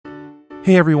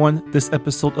Hey everyone, this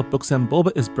episode of Books and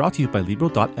Boba is brought to you by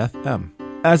Libro.fm.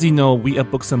 As you know, we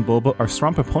at Books and Boba are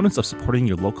strong proponents of supporting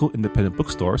your local independent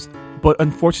bookstores, but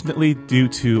unfortunately, due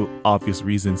to obvious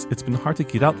reasons, it's been hard to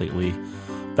get out lately.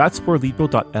 That's where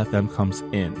Libro.fm comes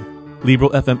in.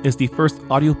 Libro.fm is the first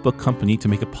audiobook company to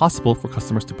make it possible for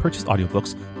customers to purchase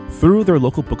audiobooks through their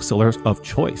local booksellers of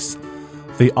choice.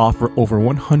 They offer over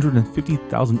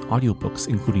 150,000 audiobooks,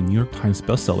 including New York Times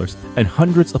bestsellers, and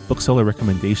hundreds of bookseller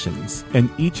recommendations. And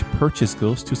each purchase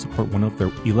goes to support one of their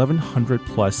 1,100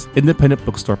 plus independent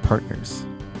bookstore partners.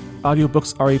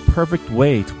 Audiobooks are a perfect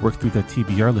way to work through that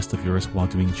TBR list of yours while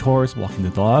doing chores, walking the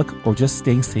dog, or just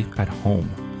staying safe at home.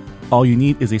 All you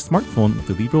need is a smartphone with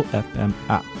the Libro FM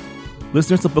app.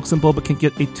 Listeners of Books and Boba can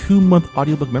get a 2-month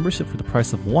audiobook membership for the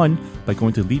price of one by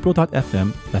going to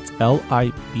Libro.fm, that's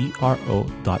Libro.fm,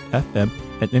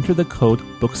 and enter the code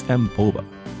BooksandBoba.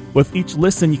 With each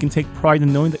listen, you can take pride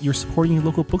in knowing that you're supporting your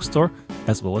local bookstore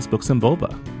as well as Books and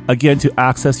Boba. Again, to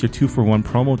access your 2-for-1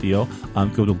 promo deal,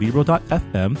 go to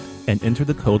Libro.fm and enter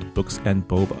the code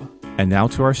BooksandBoba. And now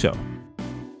to our show.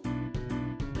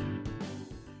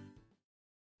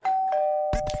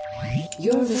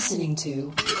 You're listening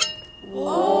to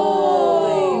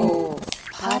Whoa!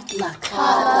 Potluck.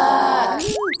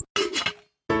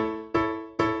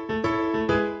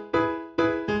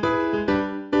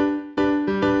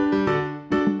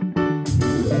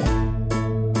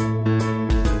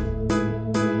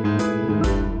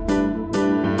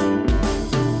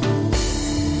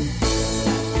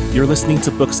 You're listening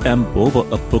to Books and Boba,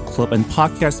 a book club and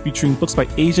podcast featuring books by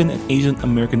Asian and Asian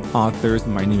American authors.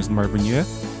 My name is Marvin Yue.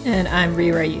 And I'm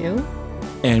Rira Yu.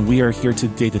 And we are here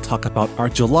today to talk about our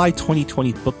July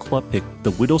 2020 book club pick,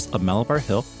 The Widows of Malabar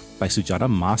Hill by Sujata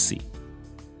Massey.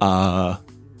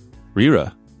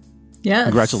 Rira. Yes.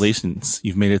 Congratulations.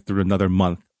 You've made it through another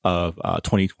month of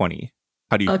 2020.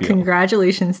 How do you feel?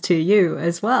 Congratulations to you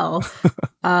as well.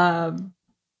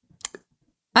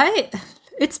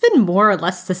 It's been more or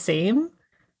less the same.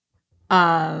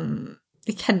 I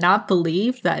cannot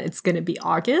believe that it's going to be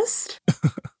August.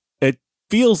 It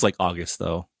feels like August,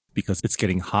 though, because it's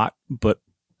getting hot, but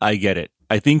I get it.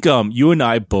 I think you and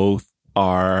I both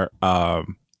are, I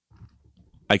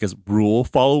guess, rule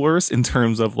followers in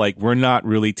terms of, like, we're not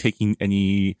really taking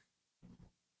any,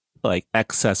 like,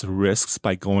 excess risks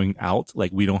by going out.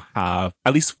 Like, we don't have,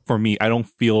 at least for me, I don't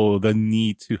feel the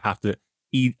need to have to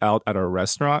eat out at a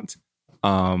restaurant.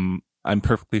 I'm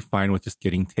perfectly fine with just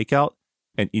getting takeout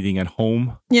and eating at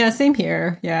home. Yeah, same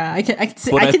here. Yeah, I can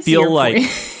see I your feel like, point.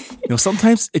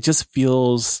 Sometimes it just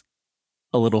feels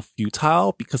a little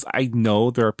futile because I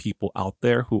know there are people out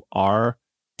there who are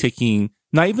taking,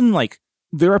 not even like,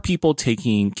 there are people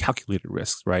taking calculated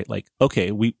risks, right? Like,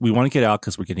 okay, we want to get out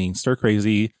because we're getting stir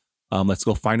crazy. Let's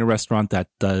go find a restaurant that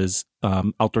does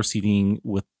outdoor seating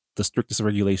with the strictest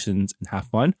regulations and have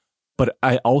fun. But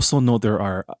I also know there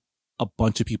are a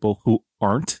bunch of people who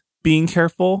aren't being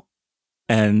careful.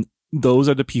 And those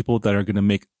are the people that are going to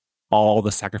make all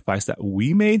the sacrifice that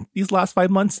we made these last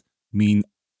 5 months mean,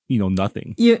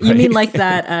 nothing. You right? mean like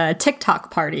that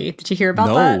TikTok party? Did you hear about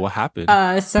that? No, what happened?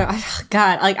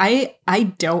 God, like I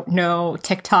don't know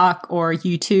TikTok or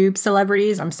YouTube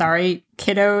celebrities. I'm sorry,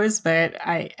 kiddos, but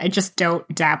I just don't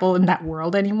dabble in that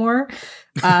world anymore.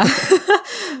 But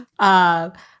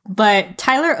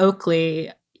Tyler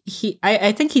Oakley,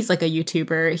 I think he's like a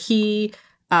YouTuber. He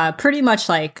pretty much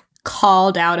like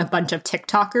called out a bunch of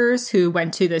TikTokers who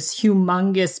went to this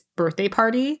humongous birthday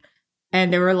party,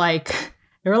 and there were like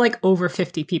over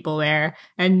 50 people there,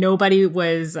 and nobody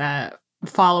was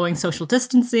following social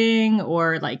distancing,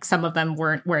 or like some of them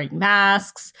weren't wearing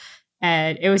masks.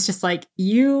 And it was just like,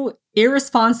 you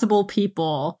irresponsible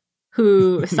people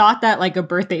who thought that like a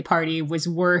birthday party was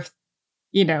worth,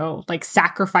 like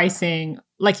sacrificing,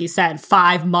 like you said,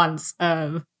 5 months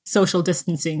of social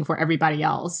distancing for everybody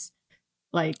else.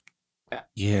 Like,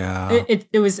 yeah,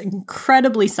 it was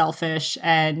incredibly selfish,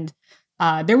 and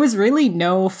there was really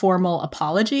no formal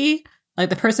apology. Like,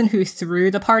 the person who threw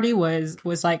the party was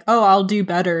like, "Oh, I'll do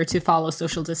better to follow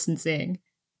social distancing,"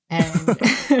 and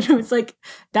it was like,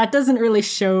 that doesn't really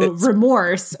show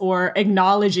remorse or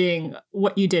acknowledging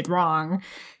what you did wrong.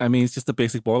 I mean, it's just a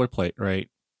basic boilerplate, right?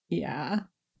 Yeah.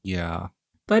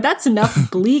 But that's enough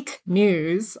bleak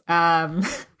news.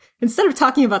 Instead of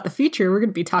talking about the future, we're going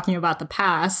to be talking about the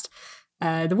past.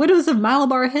 The Widows of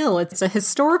Malabar Hill. It's a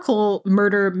historical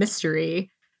murder mystery.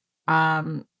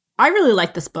 I really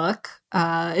like this book.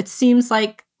 It seems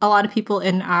like a lot of people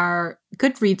in our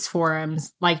Goodreads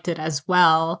forums liked it as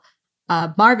well.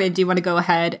 Marvin, do you want to go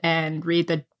ahead and read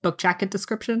the book jacket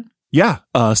description? Yeah.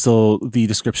 So the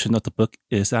description of the book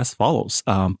is as follows.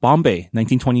 Bombay,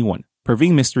 1921.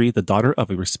 Perveen Mystery, the daughter of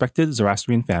a respected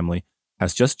Zoroastrian family,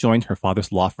 has just joined her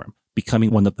father's law firm, becoming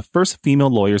one of the first female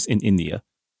lawyers in India.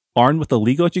 Armed with a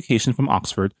legal education from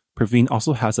Oxford, Perveen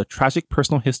also has a tragic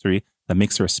personal history that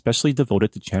makes her especially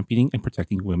devoted to championing and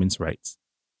protecting women's rights.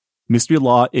 Mystery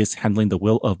Law is handling the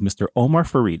will of Mr. Omar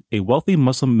Farid, a wealthy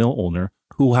Muslim mill owner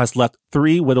who has left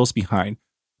 3 widows behind.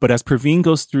 But as Perveen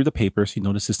goes through the papers, she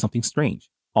notices something strange.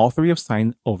 All 3 have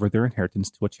signed over their inheritance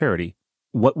to a charity.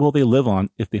 What will they live on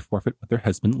if they forfeit what their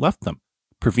husband left them?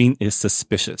 Perveen is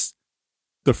suspicious.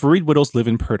 The Farid widows live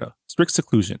in purdah, strict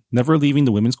seclusion, never leaving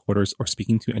the women's quarters or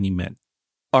speaking to any men.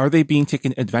 Are they being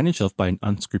taken advantage of by an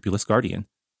unscrupulous guardian?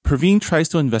 Perveen tries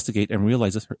to investigate and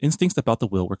realizes her instincts about the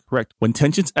will were correct when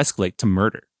tensions escalate to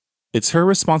murder. It's her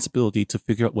responsibility to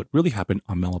figure out what really happened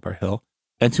on Malabar Hill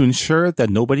and to ensure that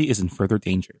nobody is in further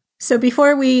danger. So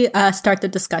before we start the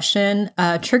discussion,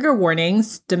 trigger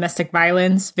warnings, domestic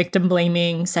violence, victim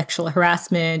blaming, sexual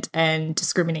harassment, and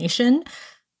discrimination.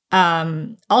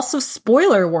 Also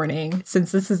spoiler warning,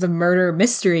 since this is a murder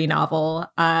mystery novel,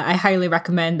 I highly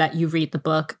recommend that you read the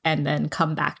book and then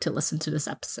come back to listen to this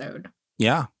episode.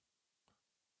 Yeah.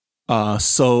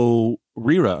 So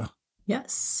Rira.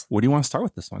 Yes. Where do you want to start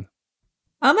with this one?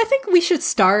 I think we should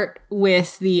start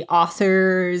with the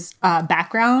author's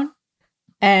background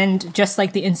and just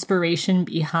like the inspiration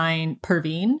behind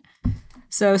Perveen.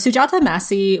 So Sujata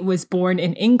Massey was born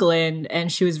in England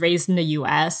and she was raised in the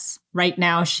US. Right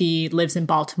now she lives in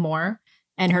Baltimore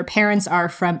and her parents are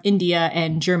from India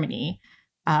and Germany.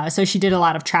 So she did a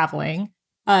lot of traveling.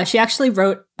 She actually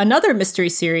wrote another mystery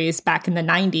series back in the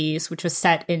 90s, which was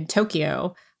set in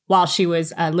Tokyo while she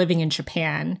was living in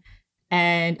Japan.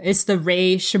 And it's the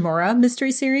Rei Shimura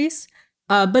mystery series.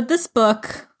 But this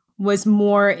book was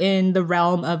more in the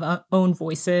realm of own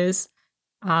voices.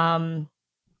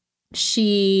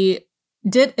 She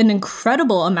did an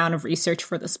incredible amount of research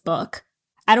for this book.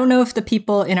 I don't know if the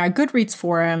people in our Goodreads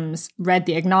forums read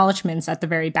the acknowledgments at the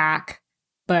very back,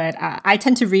 but I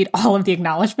tend to read all of the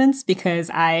acknowledgments because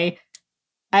I'm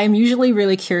usually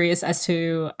really curious as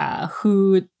to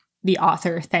who the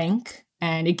author thanked.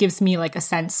 And it gives me like a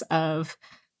sense of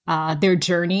their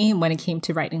journey when it came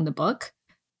to writing the book.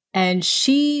 And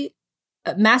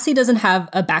Massey doesn't have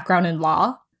a background in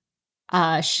law.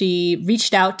 She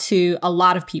reached out to a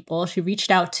lot of people. She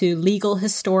reached out to legal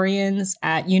historians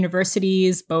at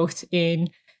universities, both in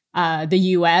the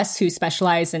US, who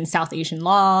specialize in South Asian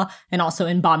law, and also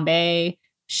in Bombay.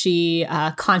 She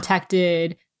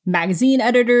contacted magazine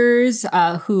editors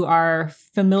who are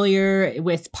familiar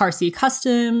with Parsi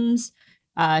customs.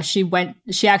 She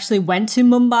actually went to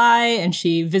Mumbai and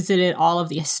she visited all of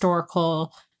the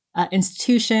historical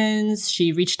institutions.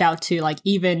 She reached out to like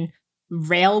even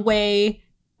railway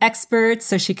experts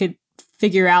so she could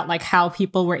figure out like how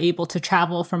people were able to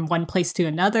travel from one place to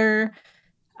another.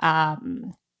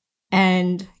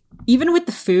 And even with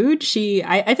the food,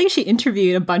 I think she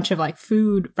interviewed a bunch of like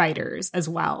food writers as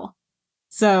well.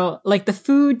 So like the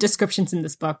food descriptions in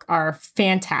this book are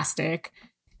fantastic.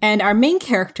 And our main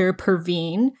character,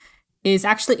 Perveen, is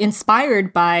actually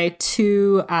inspired by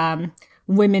 2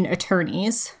 women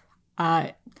attorneys.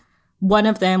 One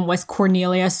of them was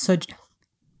Cornelia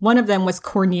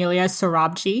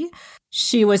Sorabji.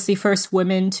 She was the first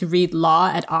woman to read law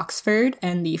at Oxford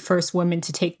and the first woman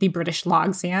to take the British law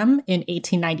exam in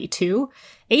 1892.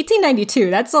 1892,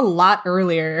 that's a lot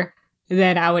earlier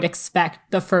than I would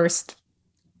expect the first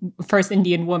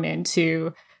Indian woman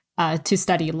to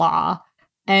study law.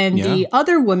 And the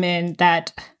other woman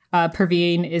that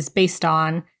Perveen is based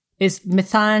on is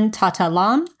Mithan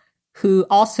Tatalam, who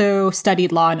also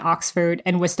studied law in Oxford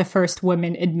and was the first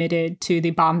woman admitted to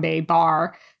the Bombay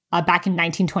Bar back in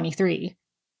 1923.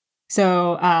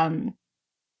 So,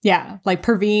 like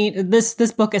Perveen,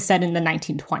 this book is set in the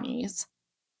 1920s.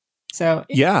 So,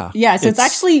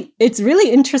 so it's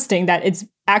really interesting that it's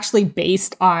actually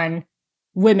based on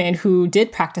women who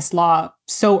did practice law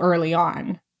so early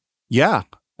on. Yeah.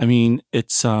 I mean,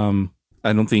 it's, I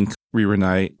don't think Rira and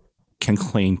I can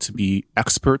claim to be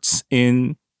experts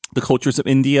in the cultures of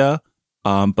India.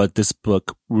 But this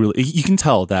book really, you can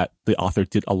tell that the author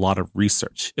did a lot of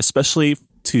research, especially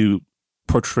to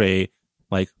portray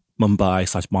like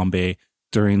Mumbai/Bombay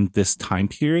during this time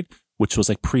period, which was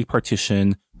like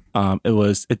pre-partition.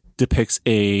 It depicts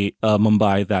a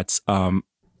Mumbai that's,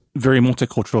 very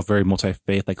multicultural, very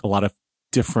multi-faith, like a lot of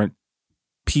different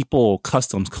people,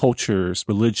 customs, cultures,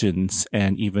 religions,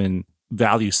 and even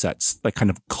value sets like kind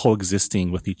of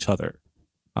coexisting with each other,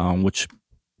 which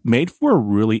made for a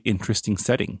really interesting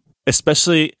setting,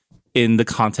 especially in the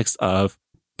context of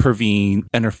Perveen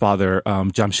and her father,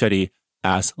 Jamshedi,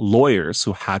 as lawyers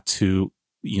who had to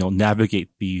navigate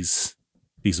these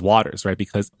waters, right?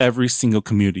 Because every single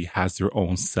community has their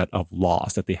own set of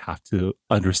laws that they have to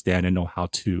understand and know how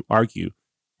to argue.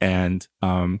 And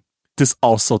this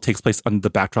also takes place under the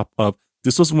backdrop of,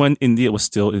 this was when India was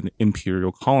still an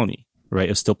imperial colony, right?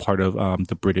 It's still part of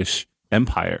the British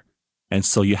Empire. And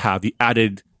so you have the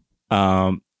added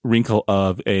wrinkle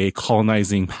of a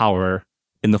colonizing power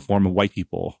in the form of white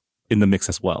people in the mix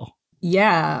as well.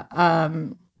 Yeah.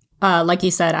 Like you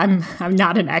said, I'm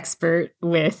not an expert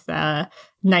with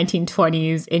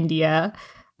 1920s India.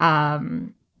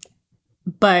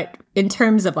 But in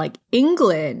terms of like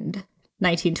England,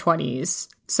 1920s,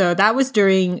 so that was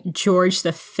during George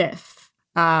V,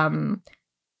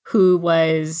 who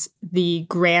was the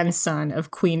grandson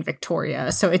of Queen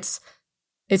Victoria. So it's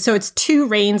 2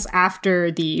 reigns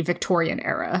after the Victorian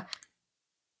era.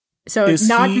 So it's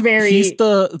not very. He's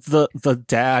the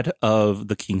dad of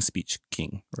the King's Speech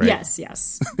King, right? Yes.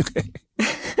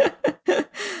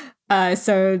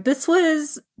 So this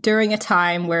was during a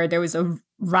time where there was a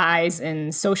rise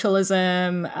in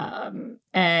socialism,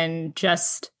 and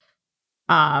just,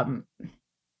 I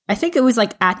think it was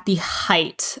like at the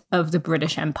height of the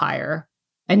British Empire,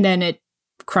 and then it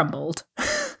crumbled.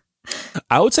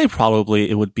 I would say probably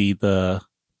it would be the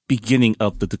beginning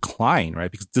of the decline,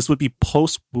 right? Because this would be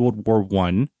post World War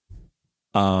One.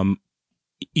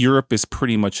 Europe is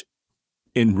pretty much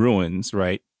in ruins,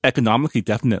 right? Economically,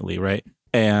 definitely, right?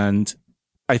 And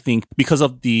I think because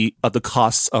of the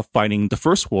costs of fighting the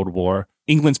First World War,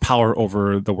 England's power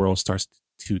over the world starts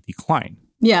to decline.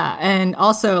 Yeah, and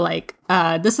also like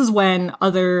this is when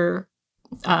other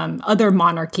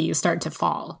monarchies start to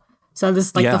fall. So this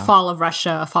is like the fall of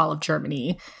Russia, fall of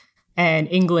Germany, and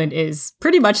England is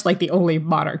pretty much like the only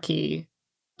monarchy,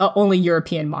 only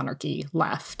European monarchy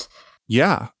left.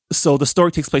 Yeah. So the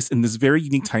story takes place in this very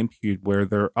unique time period where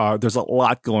there's a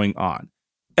lot going on.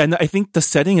 And I think the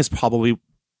setting is probably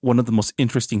one of the most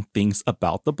interesting things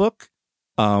about the book.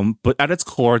 But at its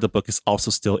core, the book is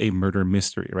also still a murder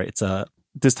mystery, right?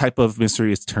 This type of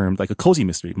mystery is termed like a cozy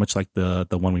mystery, much like the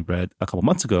one we read a couple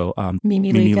months ago.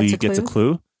 Mimi Lee Gets a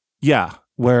Clue. Yeah,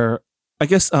 where I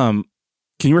guess can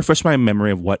you refresh my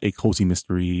memory of what a cozy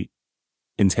mystery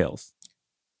entails?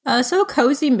 So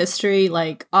cozy mystery,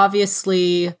 like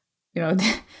obviously,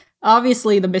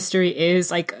 obviously the mystery is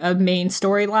like a main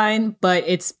storyline, but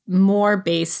it's more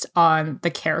based on the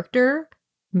character,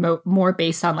 more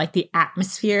based on like the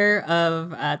atmosphere of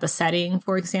the setting,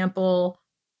 for example.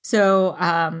 So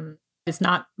it's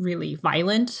not really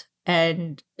violent,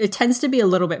 and it tends to be a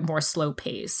little bit more slow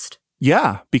paced.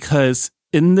 Yeah, because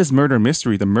in this murder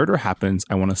mystery, the murder happens,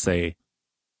 I want to say,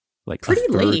 like pretty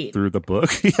late through the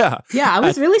book. Yeah. I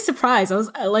was really surprised. I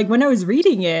was like, when I was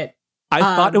reading it, I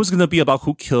thought it was going to be about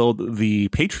who killed the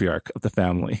patriarch of the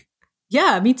family.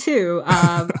 Yeah, me too.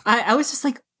 I was just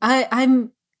like,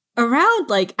 I'm around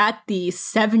like at the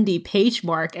 70-page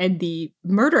mark, and the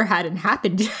murder hadn't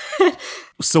happened yet.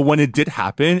 So when it did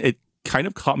happen, it kind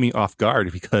of caught me off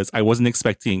guard because I wasn't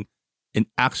expecting an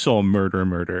actual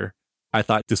murder. I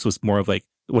thought this was more of like,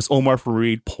 was Omar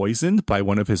Fareed poisoned by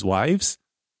one of his wives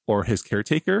or his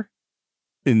caretaker?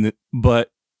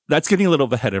 But that's getting a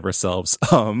little ahead of ourselves.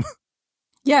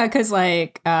 Yeah, because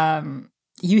like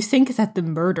you think that the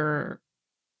murder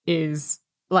is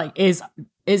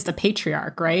the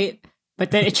patriarch, right?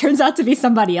 But then it turns out to be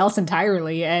somebody else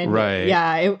entirely, and right.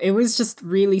 Yeah, it was just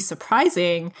really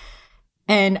surprising.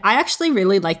 And I actually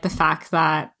really like the fact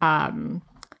that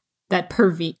that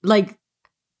Parveen,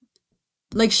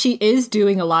 like she is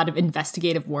doing a lot of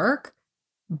investigative work,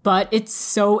 but it's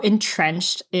so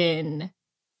entrenched in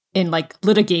like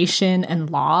litigation and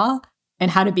law,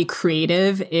 and how to be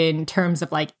creative in terms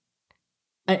of like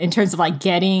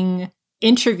getting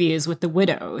interviews with the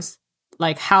widows.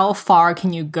 Like, how far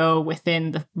can you go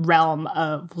within the realm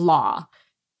of law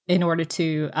in order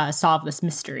to solve this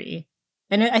mystery?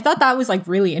 And I thought that was like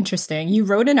really interesting. You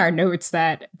wrote in our notes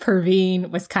that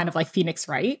Parveen was kind of like Phoenix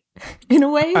Wright in a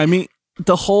way. I mean,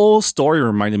 the whole story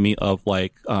reminded me of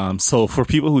like, so for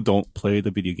people who don't play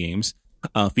the video games,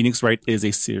 Phoenix Wright is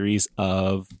a series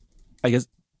of, I guess,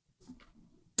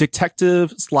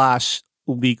 detective /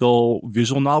 legal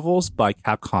visual novels by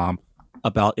Capcom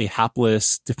about a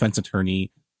hapless defense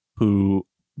attorney who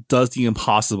does the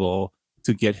impossible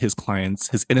to get his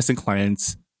innocent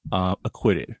clients,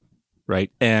 acquitted.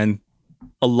 Right. And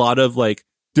a lot of like,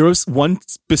 there was one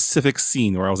specific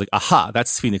scene where I was like, aha,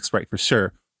 that's Phoenix Wright for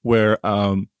sure. Where,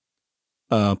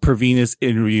 Parveen is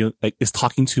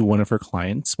talking to one of her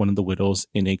clients, one of the widows,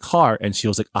 in a car. And she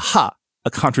was like, aha,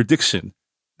 a contradiction.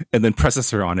 And then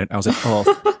presses her on it. I was like, oh,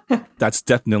 that's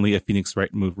definitely a Phoenix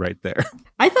Wright move right there.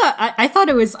 I thought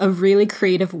it was a really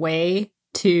creative way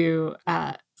to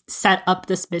set up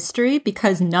this mystery,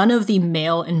 because none of the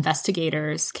male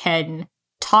investigators can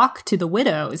talk to the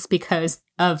widows because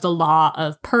of the law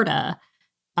of Purdah.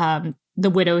 The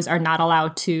widows are not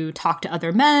allowed to talk to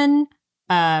other men.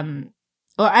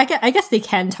 Or I guess they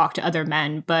can talk to other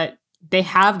men, but they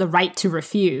have the right to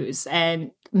refuse,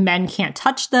 and men can't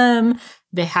touch them.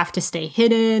 They have to stay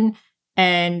hidden.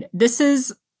 And this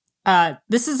is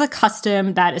a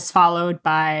custom that is followed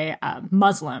by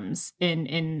Muslims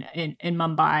in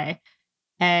Mumbai.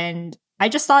 And I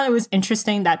just thought it was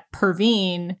interesting that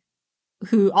Perveen,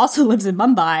 who also lives in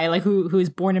Mumbai, like who is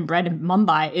born and bred in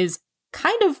Mumbai, is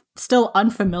kind of still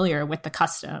unfamiliar with the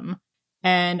custom.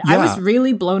 And I was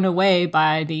really blown away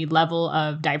by the level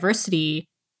of diversity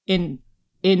in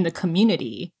the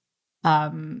community.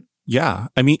 Yeah,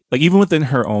 I mean, like even within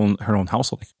her own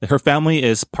household, like, her family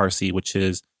is Parsi, which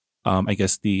is, I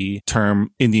guess, the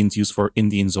term Indians use for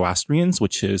Indian Zoroastrians,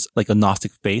 which is like a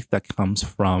Gnostic faith that comes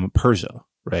from Persia,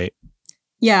 right?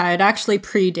 Yeah, it actually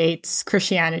predates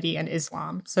Christianity and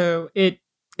Islam, so it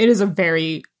is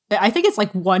I think it's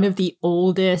like one of the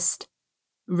oldest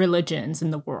religions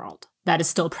in the world that is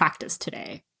still practiced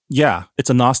today. Yeah, it's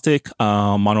a Gnostic,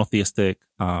 monotheistic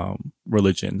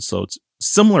religion, so it's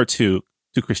similar to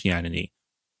Christianity,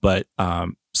 but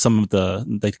some of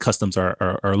the customs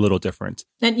are a little different.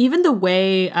 And even the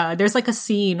way there's like a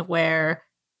scene where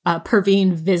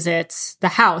Perveen visits the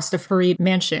house, the Farid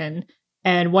mansion,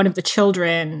 and one of the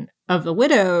children of the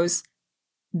widows,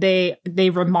 they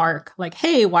remark like,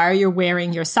 "Hey, why are you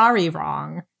wearing your sari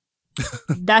wrong?"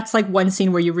 That's like one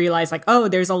scene where you realize like, oh,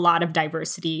 there's a lot of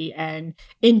diversity and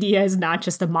India is not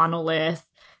just a monolith.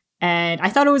 And I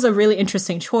thought it was a really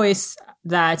interesting choice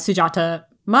that Sujata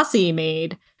Masi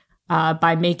made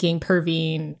by making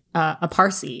Perveen a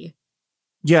Parsi.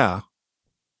 Yeah.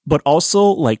 But also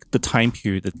like the time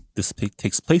period that this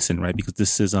takes place in, right? Because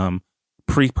this is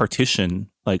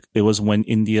pre-partition. Like it was when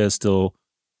India still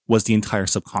was the entire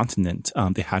subcontinent.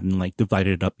 They hadn't like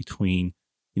divided it up between,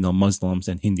 Muslims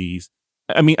and Hindus.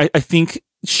 I mean, I think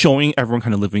showing everyone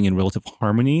kind of living in relative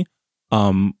harmony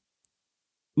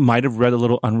might have read a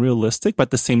little unrealistic, but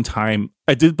at the same time,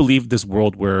 I did believe this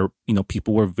world where,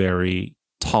 people were very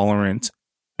tolerant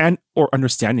and or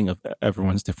understanding of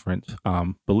everyone's different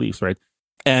beliefs, right?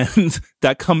 And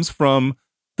that comes from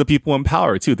the people in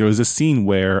power too. There was a scene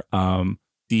where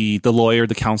the lawyer,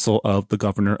 the counsel of the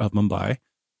governor of Mumbai,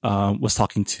 was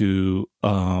talking to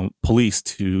police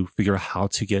to figure out how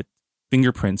to get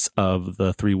fingerprints of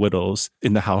the three widows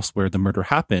in the house where the murder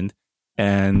happened,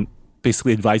 and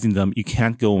basically advising them, you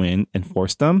can't go in and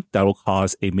force them. That will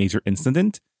cause a major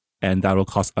incident, and that will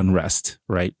cause unrest,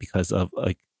 right? Because of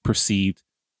like perceived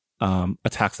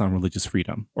attacks on religious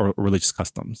freedom or religious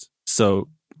customs. So,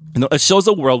 it shows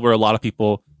a world where a lot of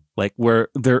people, like where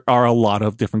there are a lot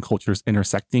of different cultures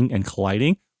intersecting and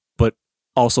colliding, but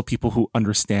also people who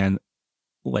understand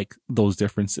like those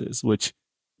differences, which,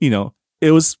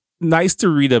 it was nice to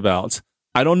read about.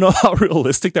 I don't know how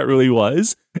realistic that really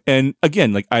was. And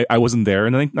again, like I wasn't there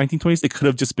in the 1920s. It could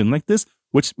have just been like this,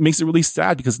 which makes it really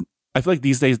sad because I feel like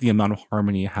these days the amount of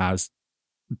harmony has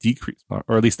decreased,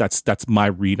 or at least that's my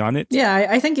read on it. Yeah,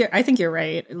 I think you're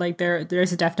right. Like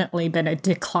there's definitely been a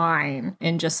decline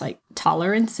in just like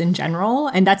tolerance in general,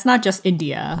 and that's not just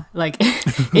India. Like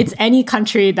it's any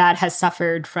country that has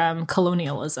suffered from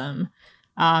colonialism.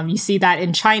 You see that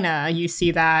in China. You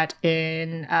see that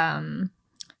in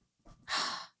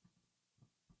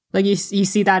like you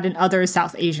see that in other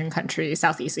Southeast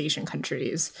Asian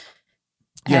countries.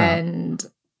 Yeah. And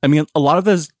I mean, a lot of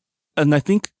this, and I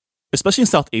think especially in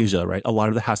South Asia, right? A lot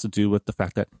of it has to do with the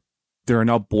fact that there are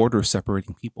now borders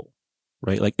separating people,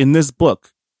 right? Like in this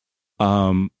book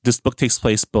takes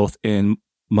place both in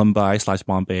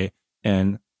Mumbai/Bombay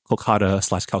and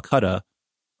Kolkata/Calcutta,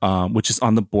 which is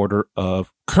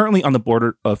currently on the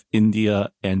border of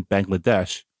India and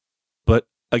Bangladesh. But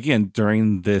again,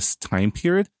 during this time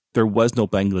period, there was no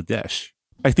Bangladesh.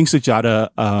 I think Sujata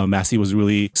Masi was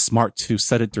really smart to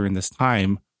set it during this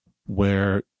time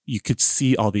where you could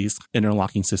see all these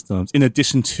interlocking systems, in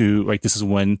addition to, right, this is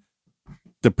when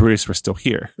the British were still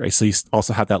here, right? So you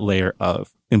also have that layer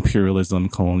of imperialism,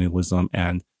 colonialism,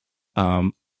 and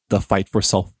the fight for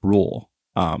self-rule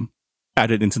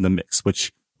added into the mix,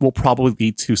 which will probably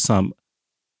lead to some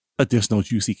additional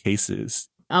juicy cases.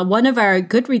 One of our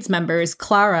Goodreads members,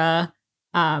 Clara,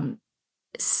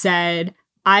 said,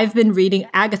 I've been reading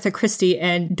Agatha Christie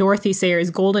and Dorothy Sayers'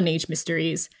 Golden Age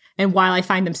mysteries, and while I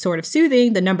find them sort of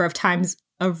soothing, the number of times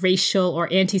a racial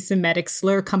or anti-Semitic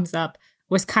slur comes up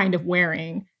was kind of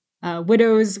wearing.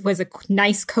 Widows was a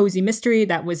nice, cozy mystery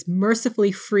that was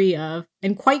mercifully free of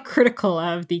and quite critical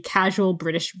of the casual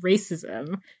British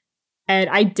racism. And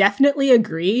I definitely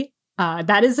agree.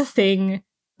 That is a thing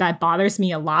that bothers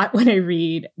me a lot when I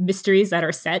read mysteries that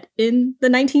are set in the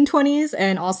 1920s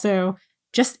and also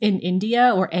just in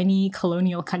India or any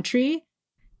colonial country.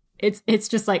 It's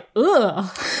just like,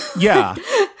 ugh. Yeah.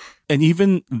 And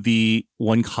even the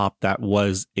one cop that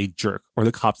was a jerk, or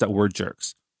the cops that were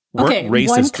jerks, weren't racist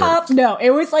one jerks. cop? No,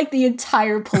 it was like the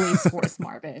entire police force,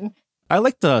 Marvin. I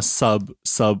like the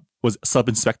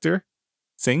sub-inspector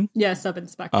Singh. Yeah,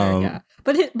 sub-inspector, yeah.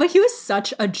 But he was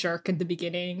such a jerk in the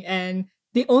beginning, and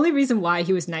the only reason why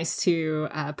he was nice to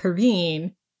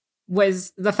Parveen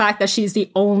was the fact that she's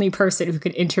the only person who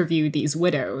could interview these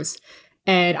widows.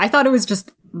 And I thought it was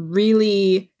just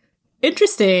really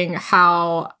interesting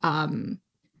how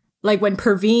like when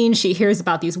Parveen, she hears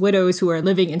about these widows who are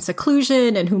living in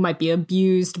seclusion and who might be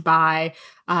abused by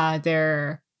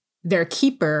their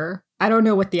keeper. I don't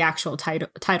know what the actual title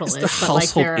It's is. the but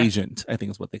household like agent, I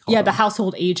think is what they call yeah, them. the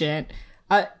household agent.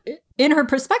 In her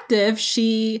perspective,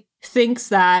 she thinks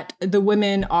that the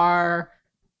women are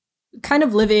kind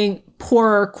of living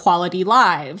poorer quality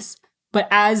lives. But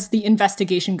as the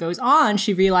investigation goes on,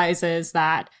 she realizes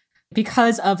that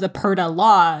because of the Purdah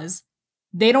laws,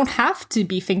 they don't have to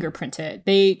be fingerprinted.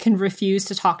 They can refuse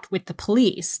to talk with the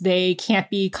police. They can't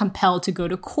be compelled to go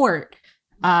to court.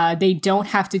 They don't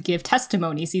have to give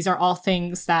testimonies. These are all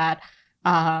things that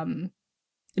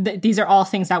these are all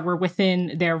things that were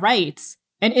within their rights.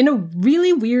 And in a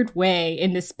really weird way,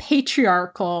 in this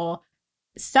patriarchal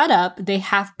setup, they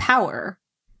have power.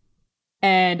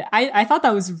 And I thought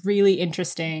that was really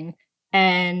interesting.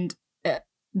 And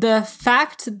the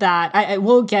fact that I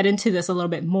will get into this a little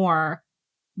bit more,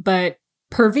 but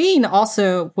Parveen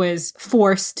also was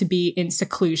forced to be in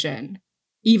seclusion,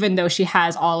 even though she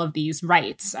has all of these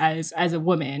rights as a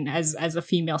woman, as a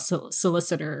female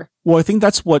solicitor. Well, I think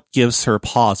that's what gives her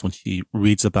pause when she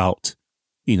reads about,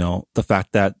 you know, the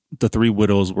fact that the three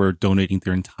widows were donating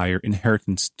their entire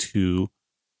inheritance to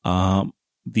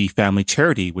the family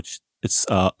charity, which it's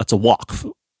a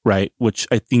waqf, right? Which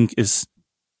I think is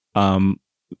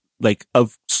like a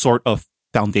sort of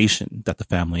foundation that the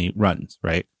family runs,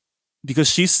 right? Because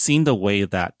she's seen the way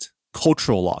that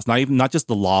cultural laws, not just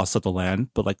the laws of the land,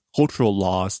 but like cultural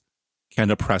laws can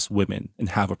oppress women and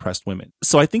have oppressed women.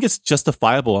 So I think it's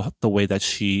justifiable the way that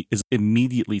she is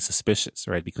immediately suspicious,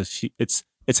 right? Because it's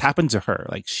happened to her.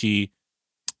 Like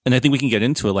and I think we can get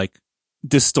into it. Like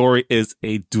this story is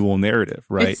a dual narrative,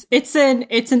 right? It's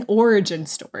an origin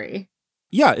story.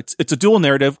 Yeah, it's a dual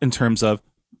narrative in terms of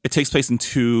it takes place in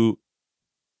two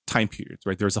time periods,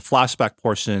 right? There's a flashback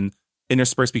portion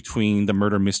interspersed between the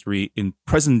murder mystery in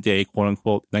present day, quote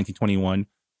unquote, 1921.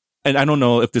 And I don't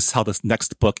know if this is how this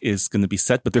next book is going to be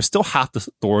set, but there's still half the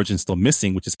origin still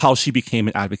missing, which is how she became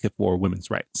an advocate for women's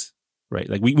rights, right?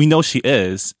 Like we know she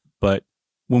is, but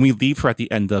when we leave her at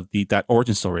the end of that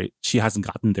origin story, she hasn't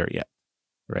gotten there yet,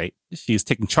 right? She's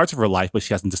taking charge of her life, but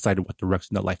she hasn't decided what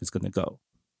direction that life is going to go.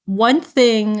 One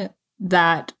thing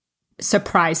that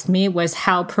surprised me was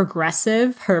how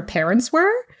progressive her parents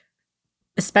were,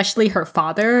 especially her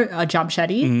father,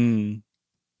 Jamshedi.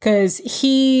 Because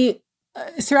he,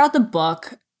 throughout the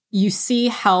book, you see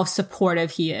how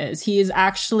supportive he is. He is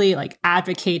actually like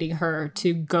advocating her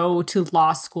to go to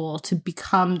law school to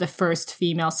become the first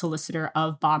female solicitor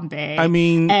of Bombay. I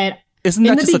mean, and isn't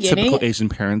that just a typical Asian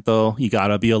parent, though? You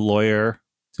gotta be a lawyer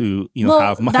to,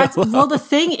 have my... Well, the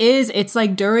thing is, it's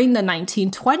like during the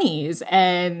 1920s,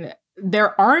 and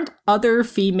there aren't other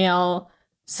female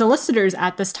solicitors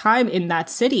at this time in that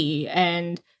city.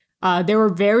 And there were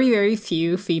very, very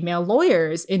few female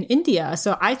lawyers in India.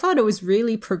 So I thought it was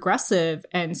really progressive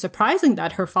and surprising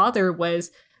that her father was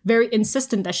very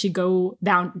insistent that she go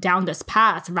down this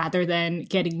path rather than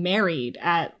getting married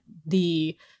at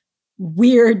the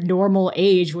weird normal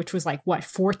age, which was like,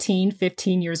 14,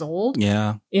 15 years old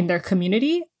in their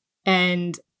community.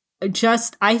 And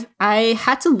just, I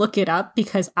had to look it up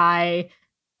because I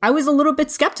was a little bit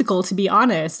skeptical, to be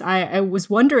honest. I was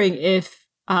wondering if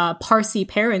Parsi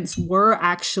parents were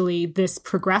actually this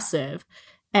progressive.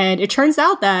 And it turns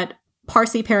out that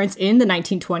Parsi parents in the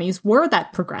 1920s were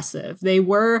that progressive. They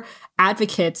were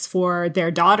advocates for their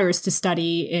daughters to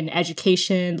study in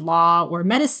education, law, or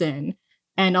medicine.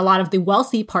 And a lot of the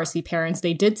wealthy Parsi parents,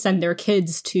 they did send their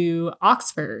kids to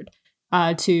Oxford,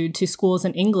 to schools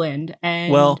in England.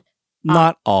 And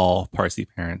not all Parsi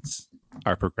parents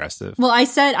are progressive. Well, I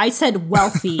said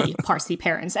wealthy Parsi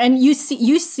parents, and you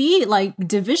see like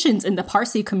divisions in the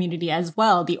Parsi community as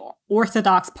well. The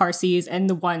Orthodox Parsis and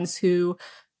the ones who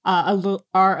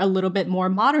are a little bit more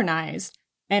modernized.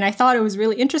 And I thought it was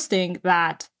really interesting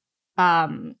that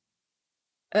I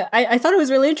thought it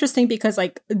was really interesting because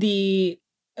like the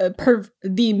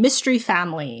mystery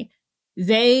family,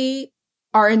 they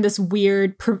are in this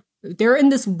weird they're in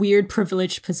this weird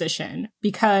privileged position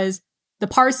because the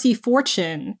Parsi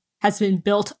fortune has been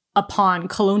built upon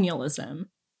colonialism.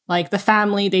 Like the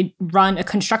family, they run a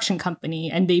construction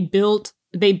company and they built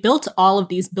all of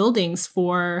these buildings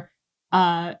for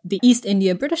the East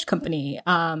India British Company.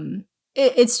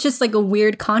 It's just like a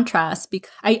weird contrast.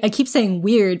 I keep saying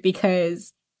weird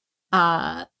because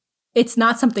it's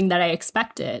not something that I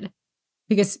expected.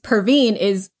 Because Perveen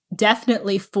is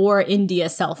definitely for India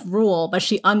self-rule, but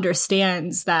she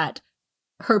understands that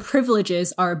her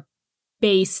privileges are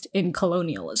based in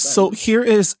colonialism. So here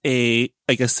is a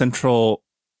central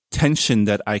tension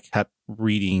that I kept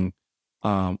reading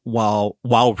while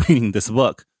reading this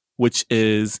book, which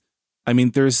is, I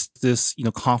mean, there's this,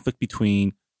 conflict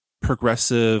between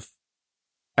progressive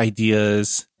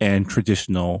ideas and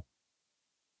traditional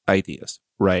ideas,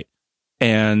 right?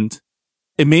 And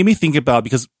it made me think about,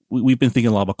 because we've been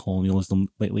thinking a lot about colonialism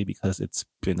lately because it's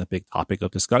been a big topic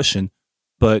of discussion,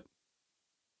 but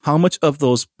how much of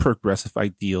those progressive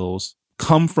ideals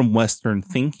come from Western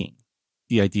thinking?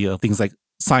 The idea of things like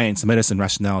science, medicine,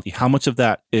 rationality, how much of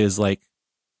that is like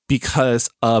because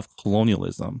of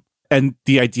colonialism? And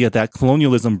the idea that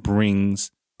colonialism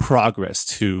brings progress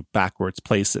to backwards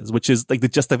places, which is like the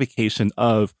justification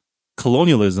of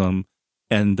colonialism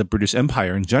and the British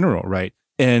Empire in general, right?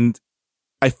 And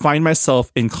I find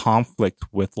myself in conflict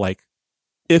with, like,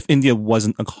 if India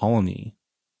wasn't a colony,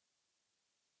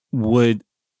 would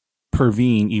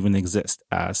Perveen even exist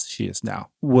as she is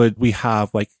now? Would we have,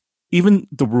 like, even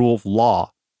the rule of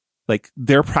law, like,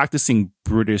 they're practicing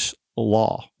British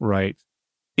law, right?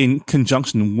 In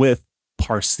conjunction with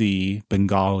Parsi,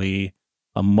 Bengali,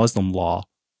 Muslim law,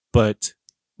 but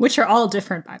which are all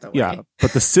different, by the way. Yeah,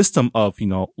 but the system of,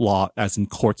 law, as in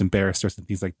courts and barristers and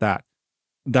things like that,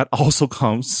 that also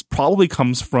probably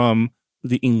comes from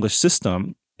the English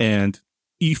system. And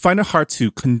you find it hard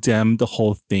to condemn the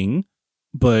whole thing,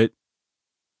 but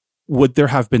would there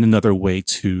have been another way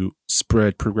to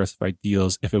spread progressive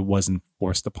ideals if it wasn't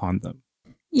forced upon them?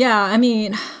 Yeah, I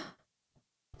mean,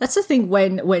 that's the thing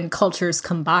when cultures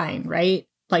combine, right?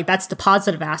 Like, that's the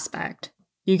positive aspect.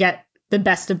 You get the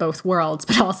best of both worlds,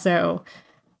 but also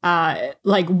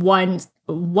like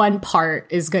one part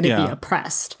is going to be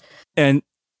oppressed. And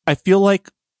I feel like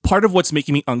part of what's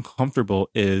making me uncomfortable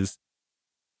is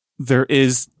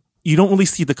you don't really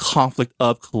see the conflict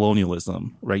of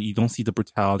colonialism, right? You don't see the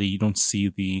brutality. You don't see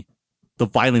the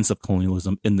violence of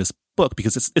colonialism in this book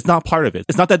because it's not part of it.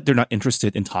 It's not that they're not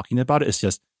interested in talking about it. It's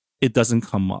just, it doesn't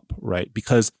come up, right?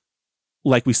 Because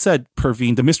like we said,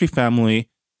 Perveen, the mystery family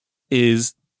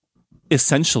is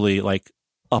essentially like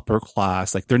upper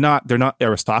class. Like they're not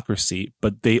aristocracy,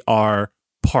 but they are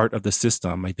part of the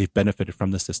system. Like they've benefited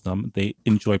from the system. They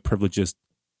enjoy privileges.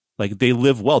 Like they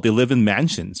live well. They live in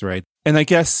mansions, right? And I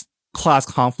guess class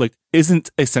conflict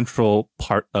isn't a central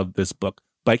part of this book,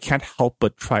 but I can't help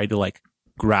but try to like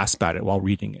grasp at it while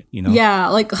reading it, Yeah,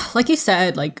 like you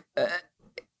said, like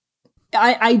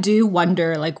I do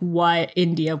wonder like what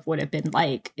India would have been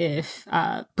like if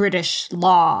British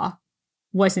law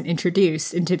wasn't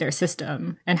introduced into their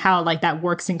system, and how like that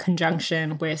works in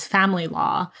conjunction with family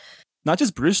law. Not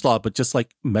just British law, but just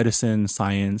like medicine,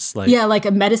 science, like like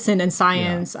a medicine and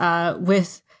science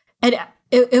with, and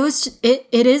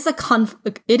it is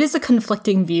a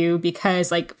conflicting view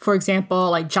because, like, for example,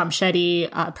 like Jamshedi,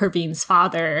 Perveen's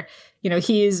father,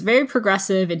 he is very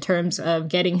progressive in terms of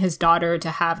getting his daughter to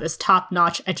have this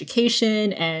top-notch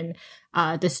education and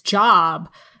this job,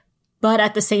 but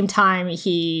at the same time,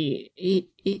 he's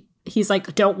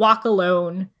like, don't walk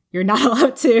alone. You're not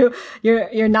allowed to.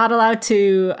 You're not allowed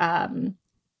to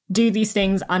do these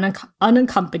things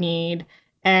unaccompanied.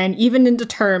 And even in the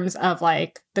terms of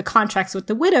like the contracts with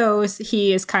the widows,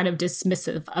 he is kind of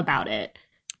dismissive about it,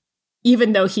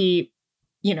 even though he,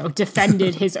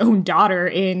 defended his own daughter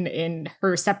in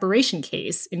her separation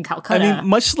case in Calcutta. I mean,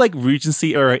 much like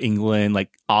Regency era England, like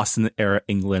Austen era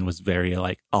England was very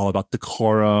like all about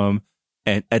decorum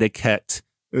and etiquette.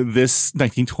 This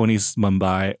 1920s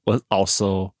Mumbai was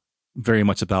also very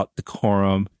much about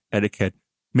decorum, etiquette,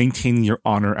 maintaining your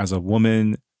honor as a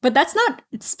woman. But that's not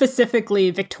specifically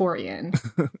Victorian.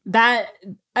 That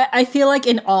I feel like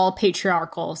in all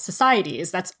patriarchal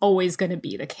societies, that's always going to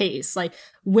be the case. Like,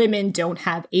 women don't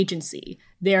have agency.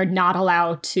 They're not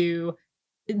allowed to.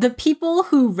 The people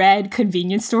who read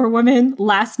Convenience Store Woman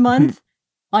last month,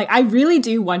 like, I really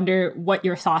do wonder what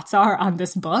your thoughts are on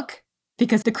this book,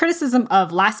 because the criticism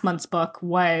of last month's book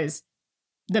was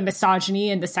the misogyny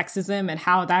and the sexism and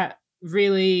how that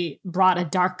really brought a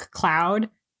dark cloud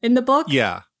in the book.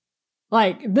 Yeah.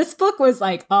 Like, this book was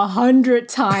like 100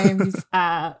 times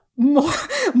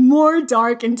more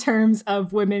dark in terms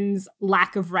of women's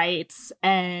lack of rights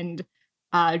and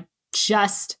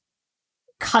just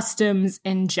customs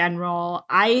in general.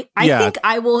 I think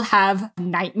I will have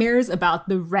nightmares about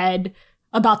the red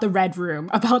room,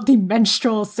 about the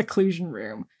menstrual seclusion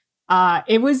room.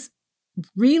 It was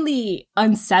really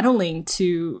unsettling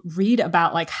to read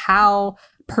about like how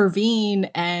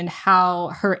Perveen and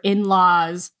how her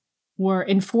in-laws were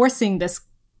enforcing this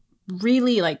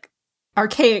really like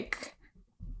archaic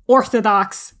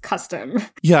orthodox custom.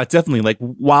 Yeah, definitely. Like,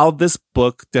 while this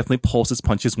book definitely pulls its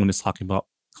punches when it's talking about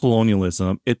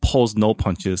colonialism, it pulls no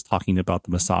punches talking about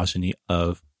the misogyny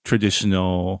of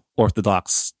traditional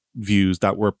orthodox views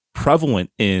that were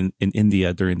prevalent in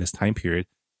India during this time period.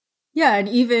 Yeah, and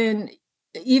even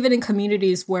in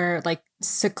communities where like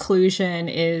seclusion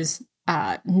is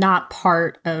not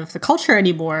part of the culture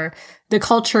anymore, the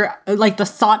culture, like the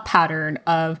thought pattern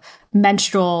of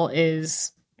menstrual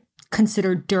is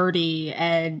considered dirty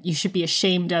and you should be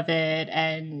ashamed of it,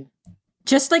 and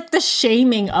just like the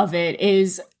shaming of it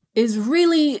is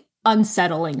really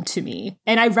unsettling to me.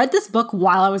 And I read this book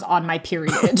while I was on my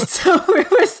period. So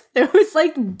it was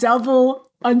like double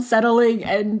unsettling,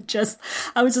 and just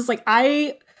I was just like,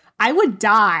 I would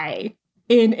die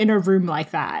in a room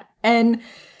like that. And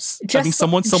just, I mean,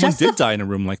 someone did die in a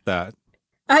room like that.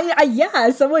 Yeah,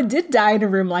 someone did die in a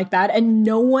room like that, and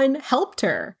no one helped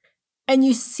her. And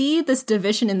you see this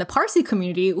division in the Parsi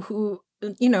community who,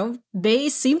 you know, they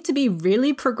seem to be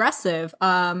really progressive.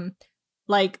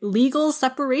 Like legal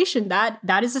separation,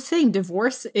 that is a thing.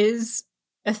 Divorce is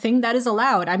a thing that is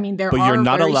allowed. I mean, but you're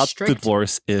not allowed to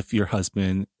divorce if your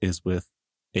husband is with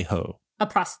a hoe. A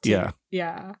prostitute.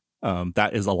 Yeah.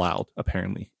 That is allowed,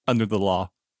 apparently, under the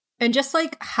law. And just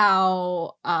like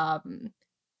how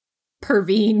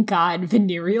Perveen got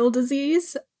venereal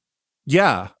disease.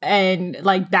 Yeah. And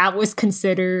like that was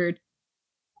considered,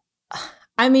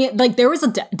 I mean, like there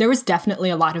was definitely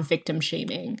a lot of victim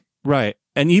shaming. Right.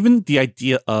 And even the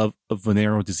idea of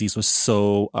venereal disease was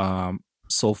so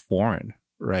foreign,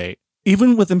 right?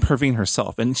 Even within Perveen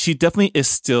herself. And she definitely is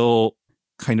still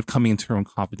kind of coming into her own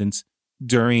confidence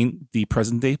during the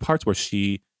present day parts where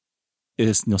she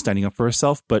is, you know, standing up for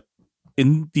herself. But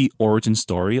in the origin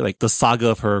story, like the saga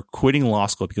of her quitting law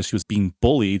school because she was being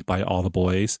bullied by all the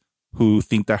boys who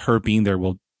think that her being there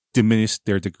will diminish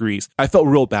their degrees. I felt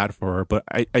real bad for her, but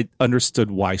I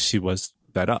understood why she was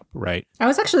fed up, right? I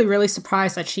was actually really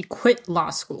surprised that she quit law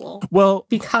school. Well,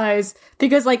 because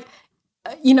like,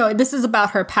 you know, this is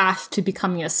about her path to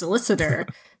becoming a solicitor.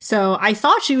 So I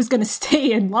thought she was going to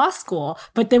stay in law school.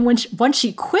 But then once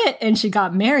she quit and she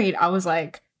got married, I was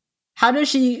like, how does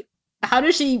she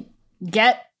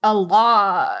get a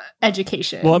law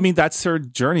education? Well, I mean, that's her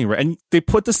journey, right? And they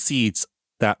put the seeds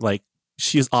that like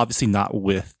she is obviously not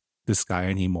with this guy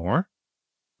anymore.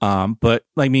 But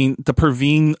I mean, the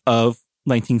Perveen of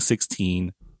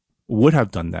 1916 would have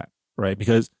done that, right?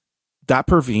 Because that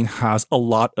Perveen has a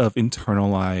lot of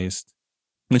internalized,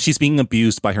 when she's being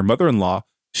abused by her mother-in-law,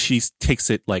 she takes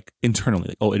it like internally,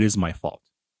 like, oh, it is my fault,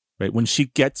 right? When she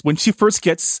first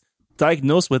gets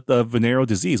diagnosed with the venereal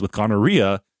disease, with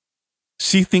gonorrhea,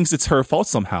 she thinks it's her fault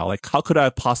somehow. Like, how could I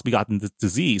have possibly gotten this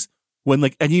disease? When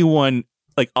like anyone,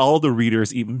 like all the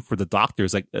readers, even for the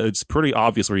doctors, like it's pretty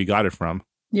obvious where you got it from.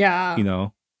 Yeah. You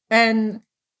know? And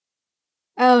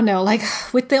oh no, like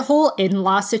with the whole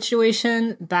in-law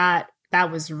situation, that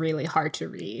was really hard to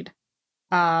read.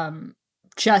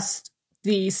 Just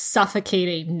the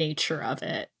suffocating nature of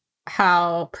it.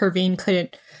 How Perveen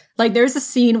couldn't, like there's a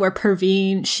scene where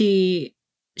Perveen, she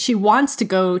wants to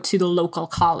go to the local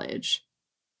college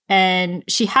and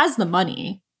she has the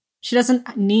money. She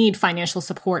doesn't need financial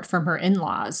support from her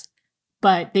in-laws.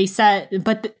 But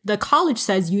the college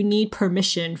says you need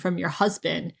permission from your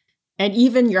husband and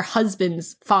even your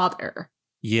husband's father.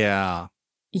 Yeah.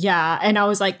 Yeah. And I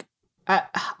was like,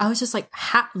 I was just like,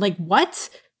 like, what?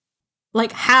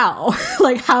 Like, how?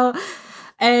 Like, how?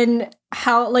 And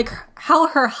how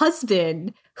her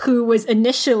husband, who was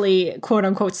initially quote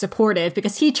unquote supportive,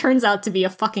 because he turns out to be a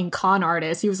fucking con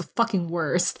artist. He was the fucking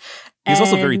worst. He's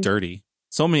also very dirty.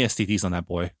 So many STDs on that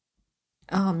boy.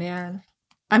 Oh, man.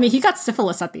 I mean, he got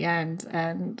syphilis at the end,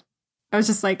 and I was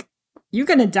just like, you're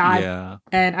gonna die. Yeah.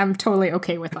 And I'm totally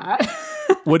okay with that.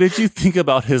 What did you think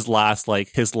about his last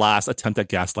attempt at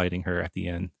gaslighting her at the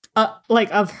end? Like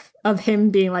of him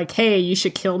being like, hey, you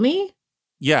should kill me?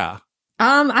 Yeah.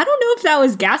 I don't know if that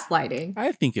was gaslighting.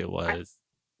 I think it was.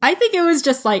 I think it was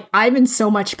just like, I'm in so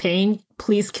much pain.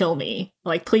 Please kill me.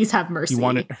 Like, please have mercy. He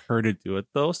wanted her to do it,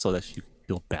 though, so that she could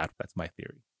feel bad. That's my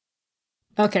theory.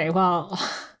 Okay, well,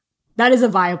 that is a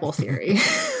viable theory.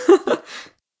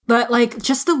 But, like,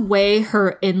 just the way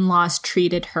her in-laws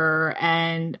treated her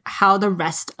and how the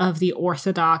rest of the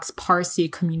Orthodox Parsi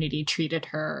community treated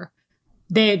her.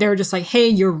 They were just like, hey,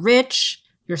 you're rich,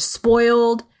 you're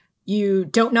spoiled, you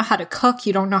don't know how to cook,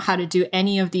 you don't know how to do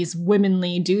any of these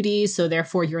womanly duties, so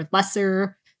therefore you're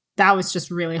lesser. That was just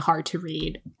really hard to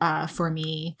read for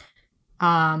me.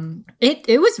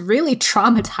 It was really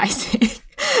traumatizing.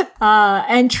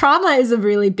 And trauma is a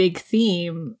really big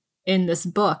theme in this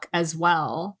book as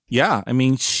well. Yeah, I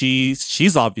mean,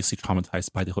 she's obviously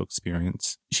traumatized by the whole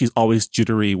experience. She's always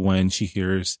jittery when she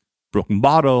hears broken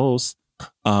bottles.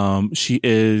 She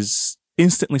is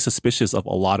instantly suspicious of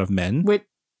a lot of men. With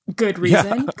good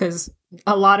reason, because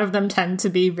a lot of them tend to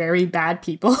be very bad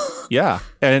people. Yeah,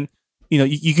 and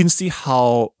you can see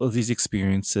how these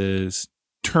experiences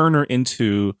turn her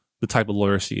into the type of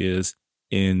lawyer she is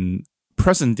in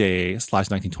present day /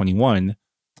 1921.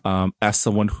 As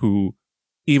someone who,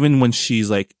 even when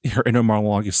she's like, her inner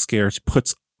monologue is scared, she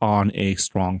puts on a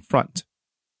strong front,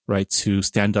 right? To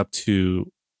stand up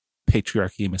to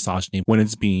patriarchy and misogyny when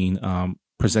it's being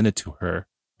presented to her.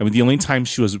 I mean, the only time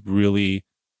she was really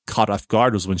caught off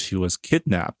guard was when she was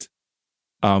kidnapped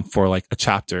for like a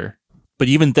chapter. But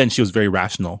even then, she was very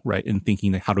rational, right? In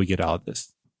thinking, like, how do we get out of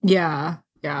this? Yeah.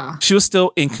 She was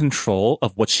still in control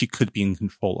of what she could be in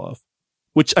control of,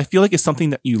 which I feel like is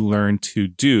something that you learn to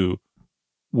do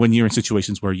when you're in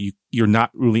situations where you're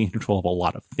not really in control of a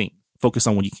lot of things. Focus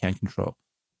on what you can control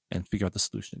and figure out the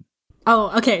solution.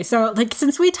 Oh, okay. So, like,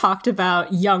 since we talked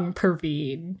about young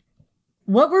Perveen,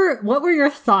 what were your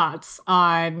thoughts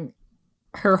on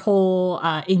her whole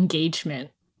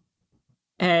engagement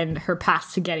and her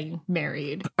path to getting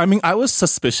married? I mean, I was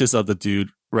suspicious of the dude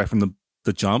right from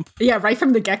the jump. Yeah, right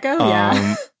from the get-go.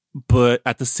 Yeah. But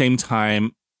at the same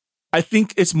time, I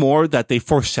think it's more that they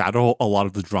foreshadow a lot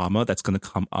of the drama that's going to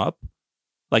come up.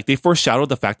 Like, they foreshadow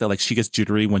the fact that, like, she gets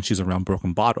jittery when she's around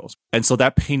broken bottles. And so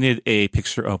that painted a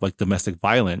picture of, like, domestic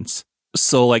violence.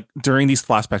 So, like, during these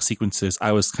flashback sequences,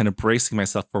 I was kind of bracing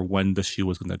myself for when the shoe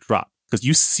was going to drop. Because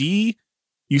you see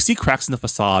cracks in the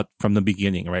facade from the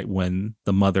beginning, right? When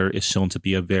the mother is shown to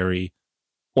be a very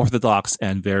orthodox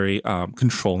and very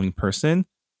controlling person.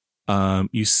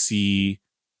 You see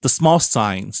the small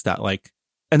signs that, like,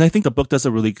 and I think the book does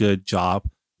a really good job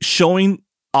showing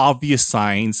obvious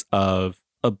signs of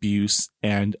abuse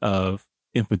and of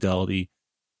infidelity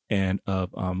and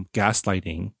of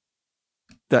gaslighting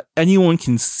that anyone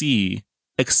can see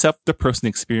except the person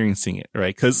experiencing it,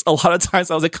 right? Because a lot of times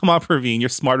I was like, come on, Perveen, you're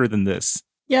smarter than this.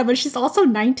 Yeah, but she's also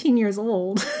 19 years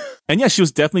old. And yeah, she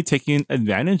was definitely taken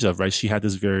advantage of, right? She had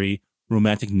this very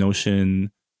romantic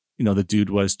notion. The dude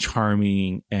was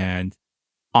charming, and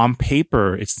on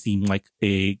paper, it seemed like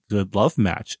a good love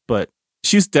match, but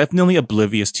she was definitely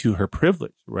oblivious to her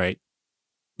privilege, right?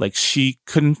 Like, she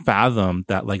couldn't fathom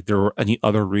that, like, there were any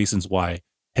other reasons why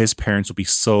his parents would be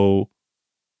so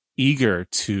eager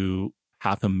to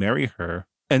have him marry her.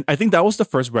 And I think that was the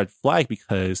first red flag,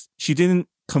 because she didn't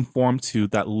conform to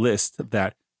that list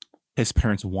that his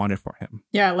parents wanted for him.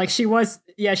 Yeah, like she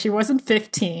wasn't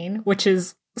 15, which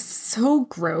is so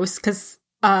gross, because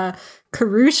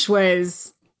Karush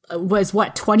was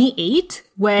what, 28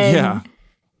 when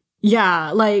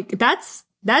like that's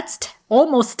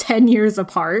almost 10 years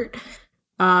apart.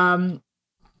 The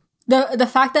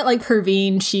fact that, like,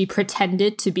 Perveen, she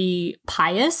pretended to be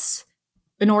pious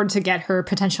in order to get her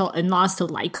potential in-laws to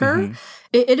like her. Mm-hmm.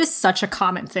 It is such a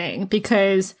common thing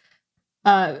because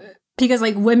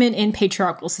like, women in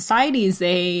patriarchal societies,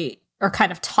 they are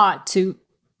kind of taught to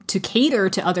cater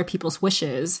to other people's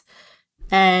wishes.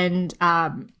 And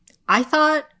I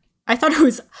thought it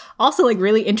was also, like,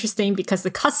 really interesting because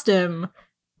the custom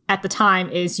at the time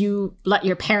is you let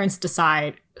your parents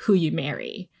decide who you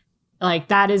marry. Like,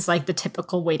 that is, like, the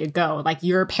typical way to go. Like,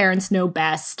 your parents know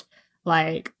best.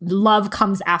 Like, love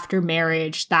comes after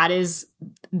marriage. That is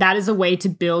a way to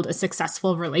build a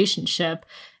successful relationship.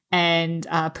 And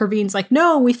Perveen's like,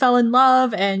 no, we fell in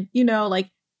love, and,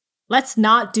 like, let's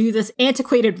not do this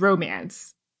antiquated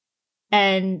romance.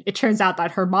 And it turns out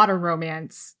that her modern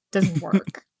romance doesn't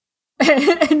work.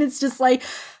 And it's just like,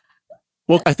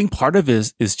 well, I think part of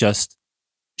it is just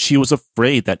she was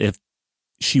afraid that if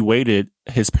she waited,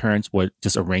 his parents would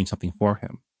just arrange something for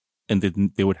him, and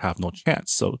then they would have no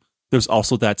chance. So there's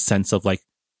also that sense of, like,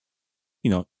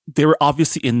 they were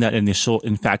obviously in that initial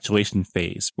infatuation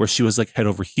phase where she was, like, head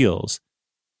over heels.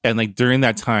 And, like, during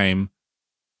that time,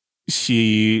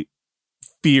 she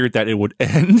feared that it would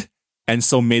end. And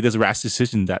so made this rash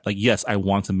decision that like, yes, I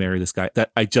want to marry this guy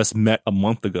that I just met a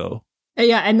month ago.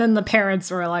 Yeah, and then the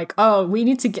parents were like, "Oh, you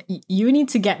need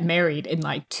to get married in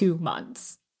like 2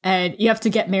 months, and you have to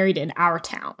get married in our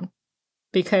town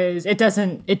because it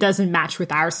doesn't match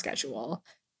with our schedule."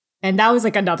 And that was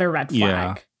like another red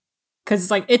flag because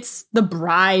it's like it's the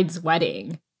bride's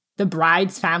wedding. The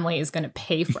bride's family is going to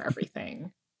pay for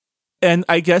everything. And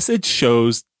I guess it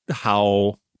shows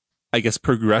how, I guess,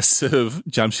 progressive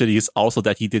Jamshidi is also,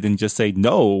 that he didn't just say,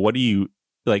 no, what do you,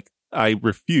 like, I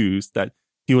refuse. That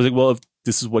he was like, well, if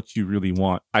this is what you really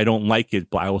want, I don't like it,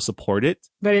 but I will support it.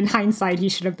 But in hindsight, he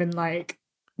should have been like,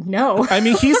 no. I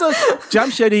mean,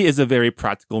 Jamshidi is a very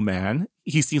practical man.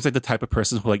 He seems like the type of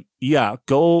person who like, yeah,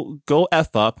 go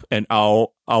F up and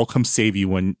I'll come save you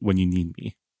when you need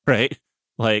me. Right?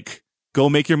 Like, go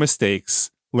make your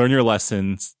mistakes, learn your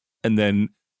lessons, and then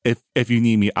if you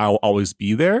need me, I'll always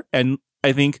be there. And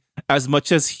I think as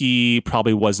much as he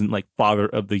probably wasn't like father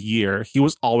of the year, he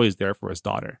was always there for his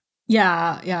daughter.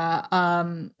 Yeah.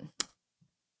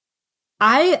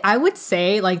 I would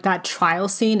say like that trial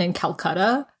scene in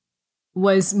Calcutta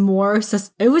was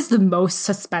it was the most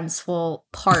suspenseful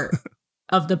part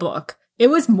of the book. It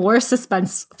was more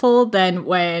suspenseful than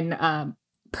when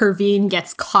Perveen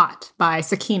gets caught by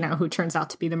Sakina, who turns out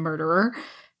to be the murderer.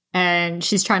 And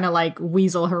she's trying to like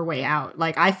weasel her way out.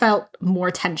 Like I felt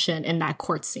more tension in that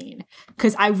court scene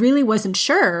because I really wasn't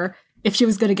sure if she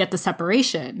was going to get the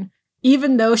separation,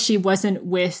 even though she wasn't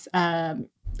with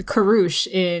Karush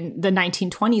in the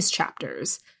 1920s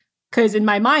chapters. Because in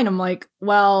my mind, I'm like,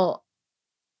 well,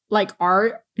 like,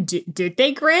 did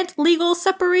they grant legal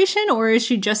separation, or is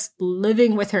she just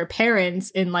living with her parents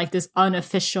in like this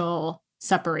unofficial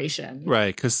separation?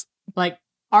 Right, because like,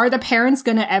 are the parents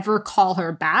going to ever call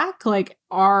her back? Like,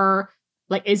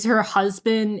 is her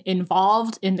husband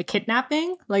involved in the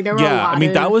kidnapping? Like, there were a lot. I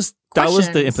mean, that was questions.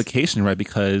 the implication, right?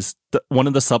 Because one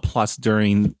of the subplots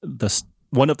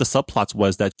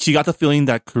was that she got the feeling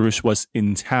that Karush was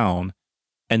in town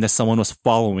and that someone was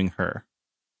following her.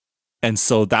 And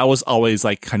so that was always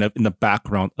like kind of in the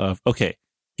background of, okay,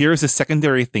 here's a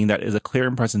secondary thing that is a clear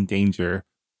and present danger,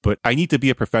 but I need to be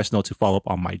a professional to follow up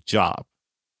on my job.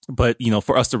 But, you know,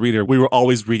 for us, the reader, we were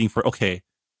always reading for, okay,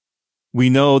 we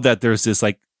know that there's this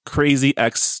like crazy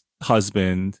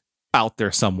ex-husband out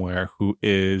there somewhere who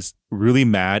is really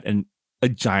mad and a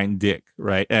giant dick,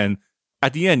 right? And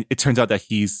at the end, it turns out that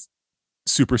he's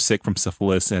super sick from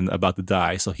syphilis and about to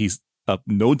die. So he's of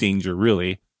no danger,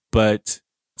 really. But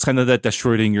it's kind of that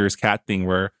Schrodinger's cat thing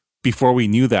where before we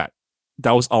knew that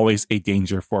was always a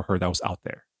danger for her that was out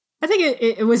there. I think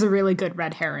it was a really good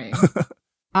red herring.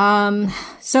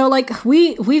 So like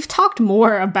we've talked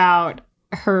more about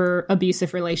her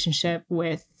abusive relationship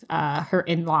with her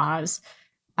in-laws.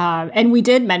 And we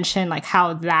did mention like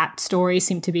how that story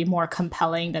seemed to be more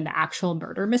compelling than the actual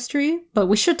murder mystery, but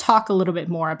we should talk a little bit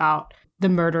more about the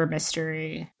murder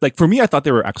mystery. Like for me, I thought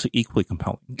they were actually equally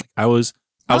compelling. I was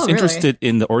interested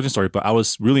in the origin story, but I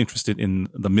was really interested in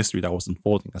the mystery that was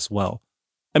unfolding as well.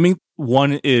 I mean,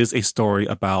 one is a story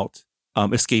about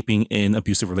escaping an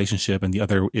abusive relationship, and the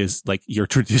other is like your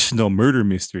traditional murder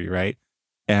mystery, right?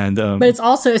 And but it's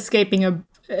also escaping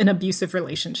an abusive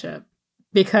relationship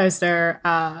because their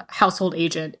household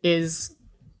agent is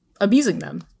abusing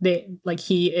them.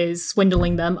 He is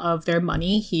swindling them of their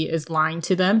money. He is lying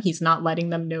to them. He's not letting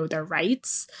them know their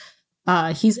rights.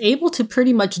 He's able to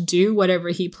pretty much do whatever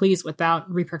he please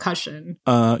without repercussion.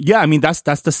 Yeah, I mean that's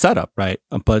the setup, right?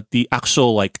 But the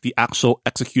actual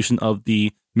execution of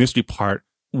the mystery part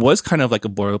was kind of like a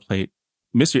boilerplate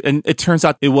mystery, and it turns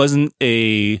out it wasn't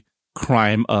a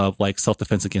crime of like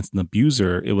self-defense against an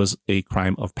abuser. It was a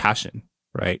crime of passion,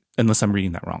 right? Unless I'm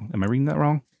reading that wrong. Am I reading that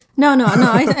wrong? No.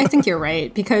 I think you're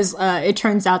right, because it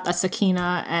turns out that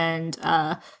Sakina and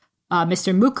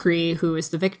Mr. Mukri, who is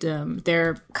the victim,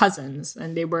 they're cousins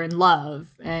and they were in love.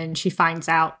 And she finds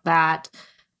out that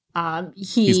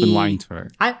he's been lying to her.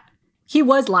 He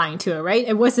was lying to her, right?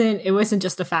 It wasn't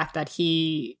just the fact that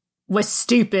he was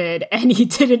stupid and he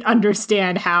didn't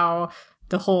understand how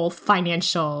the whole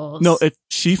financial. No, if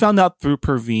she found out through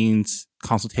Perveen's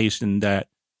consultation that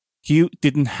he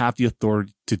didn't have the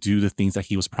authority to do the things that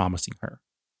he was promising her,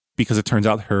 because it turns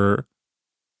out her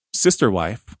sister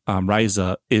wife,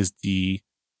 Raiza, is the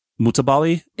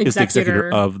Mutabali, is the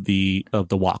executor of the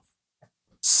Waqf.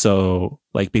 So,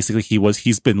 like, basically,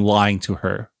 he's been lying to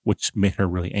her, which made her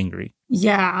really angry.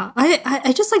 Yeah,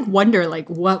 I just like wonder, like,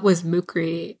 what was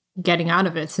Mukri getting out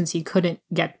of it, since he couldn't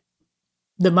get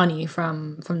the money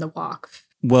from the Waqf.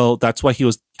 Well, that's why he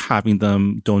was having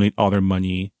them donate all their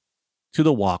money to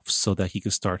the Waqf so that he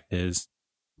could start his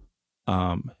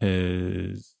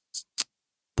his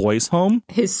boys' home,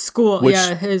 His school, which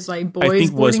his like I boys'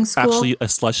 think boarding was school. actually a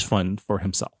slush fund for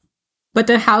himself. But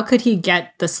then how could he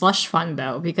get the slush fund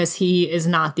though? Because he is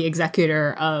not the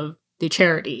executor of the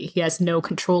charity. He has no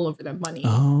control over the money.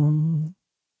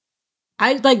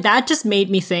 I like that just made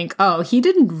me think, oh, he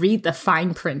didn't read the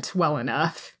fine print well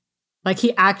enough. Like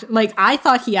I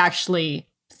thought he actually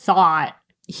thought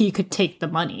he could take the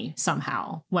money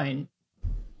somehow when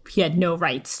he had no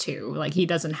rights to. Like he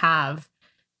doesn't have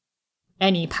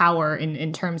any power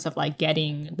in terms of like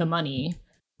getting the money.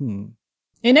 In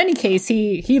any case,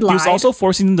 he lied. He was also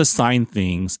forcing them to sign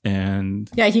things, and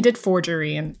yeah, he did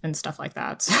forgery and stuff like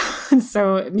that.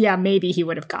 So yeah, maybe he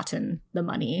would have gotten the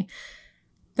money.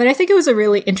 But I think it was a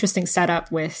really interesting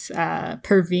setup with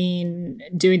Perveen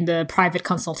doing the private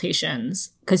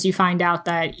consultations, because you find out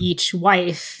that each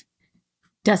wife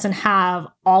doesn't have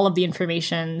all of the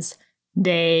informations.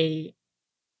 They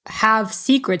have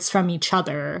secrets from each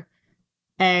other.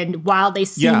 And while they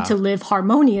seem to live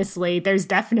harmoniously, there's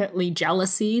definitely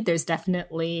jealousy. There's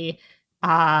definitely,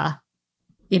 I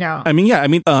think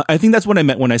that's what I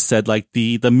meant when I said like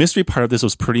the mystery part of this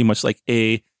was pretty much like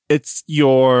it's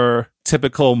your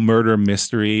typical murder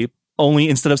mystery. Only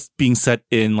instead of being set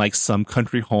in like some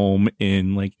country home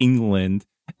in like England,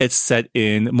 it's set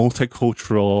in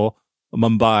multicultural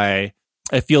Mumbai.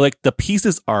 I feel like the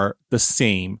pieces are the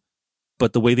same,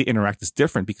 but the way they interact is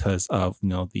different because of, you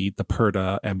know, the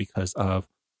purdah and because of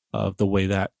the way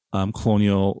that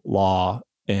colonial law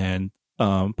and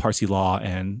Parsi law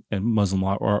and Muslim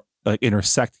law are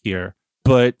intersect here.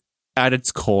 But at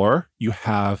its core, you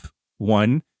have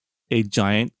a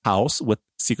giant house with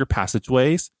secret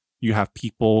passageways. You have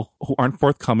people who aren't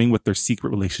forthcoming with their secret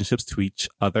relationships to each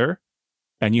other,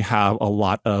 and you have a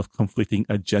lot of conflicting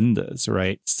agendas,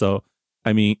 right? So,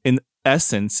 I mean, in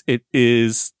essence, it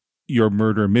is your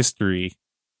murder mystery,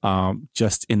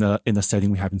 just in a setting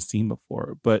we haven't seen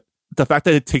before. But the fact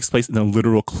that it takes place in a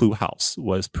literal clue house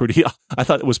was I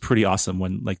thought it was pretty awesome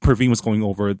when like Perveen was going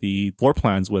over the floor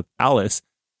plans with Alice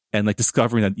and like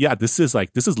discovering that, yeah, this is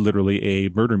literally a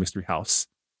murder mystery house,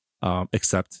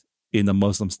 except in a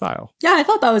Muslim style. Yeah, I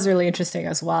thought that was really interesting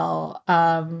as well.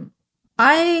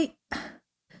 I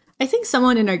think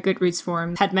someone in our Goodreads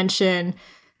forum had mentioned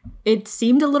it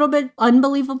seemed a little bit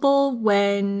unbelievable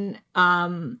when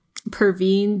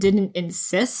Perveen didn't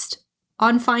insist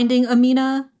on finding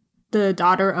Amina, the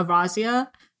daughter of Razia,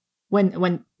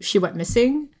 when she went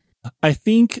missing. I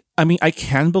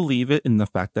can believe it in the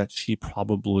fact that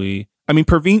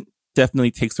Perveen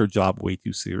definitely takes her job way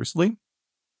too seriously.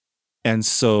 And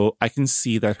so I can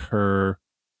see that her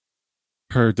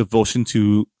devotion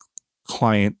to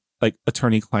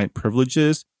attorney-client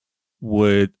privileges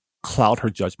would cloud her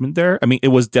judgment there. I mean, it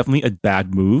was definitely a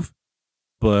bad move,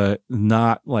 but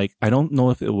not like, I don't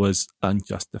know if it was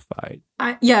unjustified.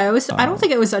 It was. I don't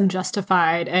think it was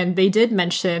unjustified. And they did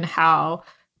mention how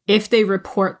if they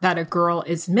report that a girl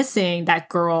is missing, that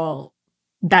girl's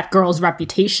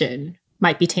reputation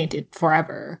might be tainted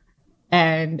forever,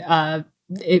 and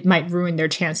it might ruin their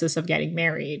chances of getting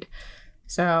married.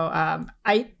 So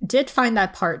I did find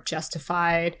that part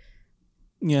justified.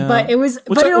 Yeah, but it was.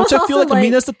 I feel like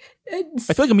Amina's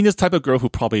the type of girl who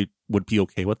probably would be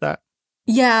okay with that.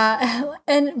 Yeah,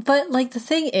 but like the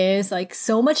thing is, like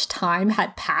so much time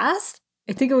had passed.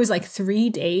 I think it was like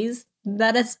 3 days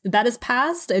that has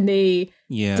passed, and they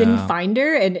didn't find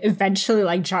her. And eventually,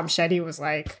 like Jamshedi was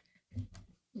like,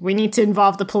 "We need to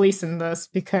involve the police in this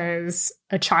because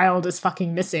a child is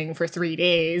fucking missing for 3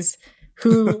 days.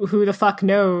 Who the fuck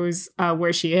knows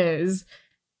where she is?"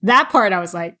 That part, I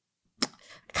was like, I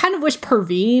kind of wish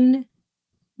Perveen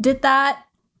did that.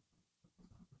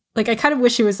 Like, I kind of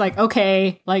wish he was like,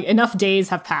 okay, like enough days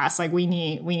have passed. Like, we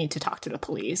need to talk to the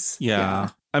police. Yeah.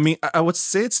 I mean, I would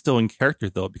say it's still in character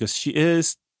though, because she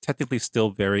is technically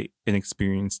still very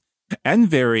inexperienced and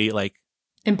very like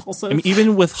impulsive. I mean,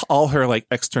 even with all her like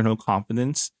external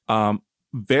confidence,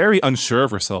 very unsure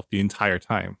of herself the entire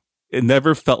time. It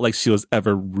never felt like she was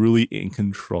ever really in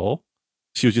control.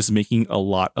 She was just making a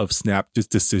lot of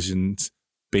decisions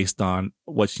based on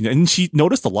what she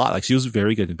noticed a lot. Like, she was a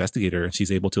very good investigator, and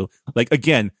she's able to, like,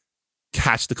 again,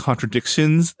 catch the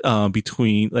contradictions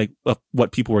between like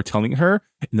what people were telling her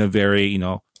in a very, you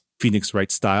know, Phoenix Wright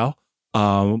style.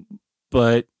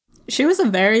 But she was a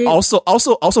very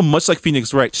also much like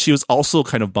Phoenix Wright, she was also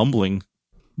kind of bumbling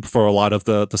for a lot of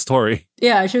the story.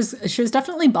 Yeah, she was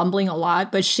definitely bumbling a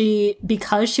lot, but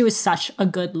because she was such a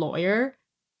good lawyer,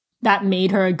 that made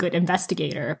her a good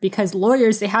investigator, because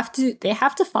lawyers, they have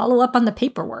to follow up on the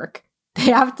paperwork.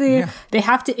 They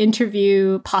have to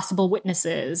interview possible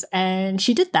witnesses, and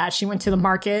she did that. She went to the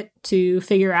market to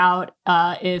figure out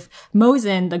if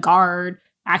Mosin, the guard,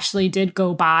 actually did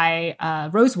go buy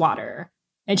rosewater,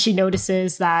 and she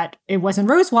notices that it wasn't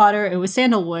rosewater, it was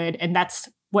sandalwood, and that's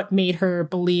what made her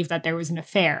believe that there was an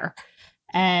affair.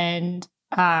 And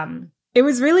it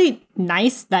was really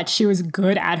nice that she was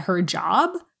good at her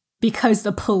job because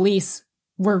the police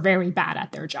were very bad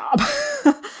at their job.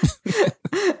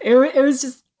 It was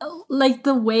just like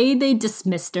the way they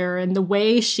dismissed her and the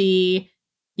way she,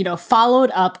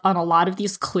 followed up on a lot of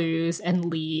these clues and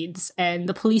leads, and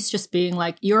the police just being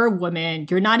like, you're a woman,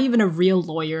 you're not even a real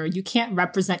lawyer, you can't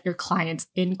represent your clients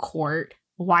in court.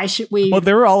 Why should we? Well,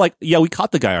 they were all like, yeah, we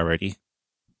caught the guy already.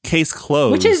 Case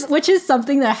closed. Which is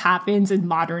something that happens in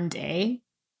modern day.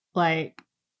 Like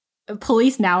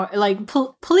police now,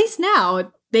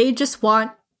 they just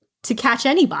want to catch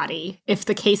anybody if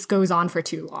the case goes on for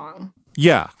too long.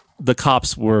 Yeah, the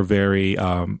cops were very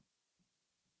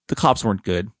the cops weren't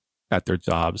good at their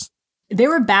jobs. They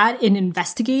were bad in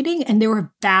investigating, and they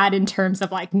were bad in terms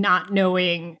of like not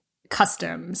knowing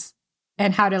customs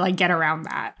and how to like get around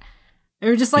that. They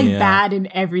were just like bad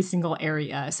in every single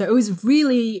area. So it was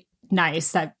really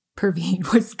nice that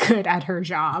Perveen was good at her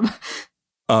job.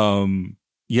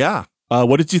 Yeah.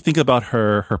 What did you think about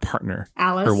her partner?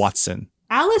 Alice. Her Watson.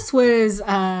 Alice was,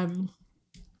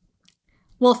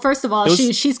 well, first of all,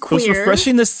 she's queer. It was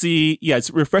refreshing to see. Yeah, it's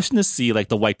refreshing to see like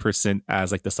the white person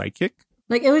as like the sidekick.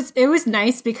 Like it was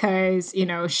nice because,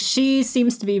 she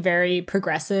seems to be very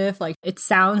progressive. Like it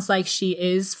sounds like she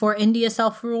is for India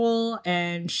self-rule,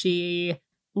 and she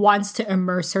wants to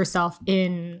immerse herself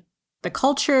in the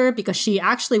culture because she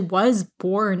actually was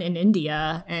born in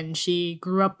India, and she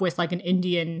grew up with like an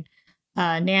Indian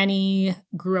nanny,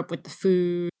 grew up with the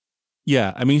food.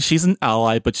 Yeah, I mean, she's an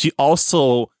ally, but she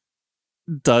also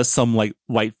does some like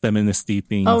white feministy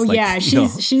things. Oh like, yeah,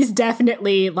 she's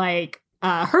definitely like,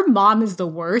 her mom is the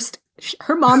worst.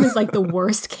 Her mom is like the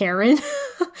worst Karen,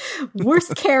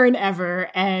 worst Karen ever.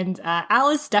 And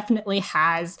Alice definitely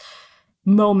has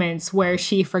moments where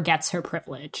she forgets her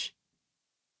privilege.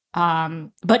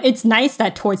 But it's nice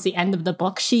that towards the end of the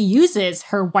book, she uses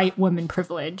her white woman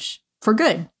privilege for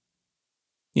good.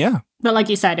 Yeah. But like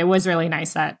you said, it was really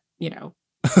nice that,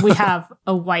 we have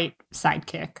a white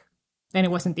sidekick, and it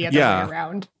wasn't the other way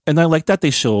around. And I like that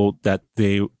they showed that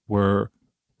they were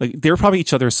probably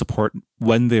each other's support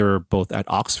when they were both at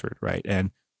Oxford, right?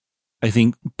 And I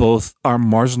think both are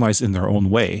marginalized in their own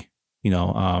way.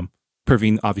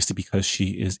 Perveen obviously because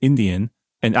she is Indian,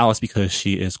 and Alice because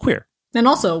she is queer. And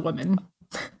also a woman.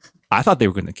 I thought they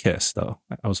were going to kiss, though.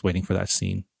 I was waiting for that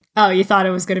scene. Oh, you thought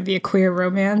it was going to be a queer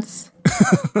romance?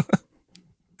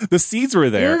 The seeds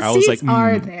were there. The seeds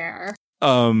are there.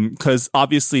 Because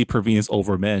obviously Perveen is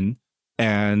over men,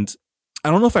 and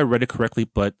I don't know if I read it correctly,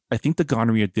 but I think the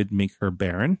gonorrhea did make her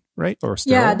barren, right? Or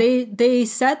sterile? Yeah, they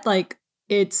said like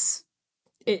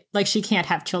like she can't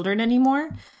have children anymore.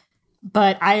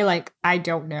 But I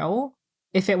don't know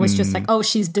if it was just like, oh,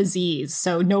 she's diseased,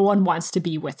 so no one wants to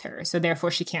be with her, so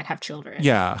therefore she can't have children.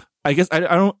 Yeah, I guess I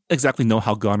don't exactly know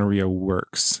how gonorrhea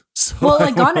works. So well,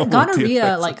 like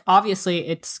gonorrhea, like obviously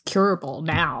it's curable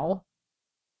now.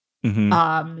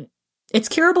 Mm-hmm. It's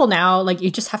curable now. Like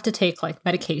you just have to take like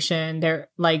medication.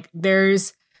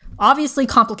 There's obviously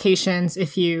complications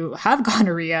if you have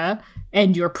gonorrhea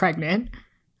and you're pregnant.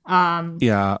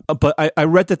 Yeah, but I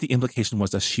read that the implication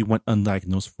was that she went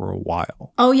undiagnosed for a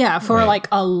while. Oh yeah, for like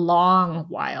a long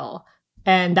while.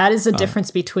 And that is the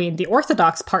difference between the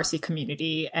Orthodox Parsi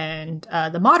community and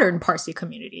the modern Parsi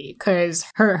community. Because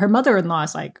her mother-in-law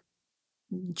is like,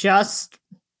 just,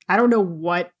 I don't know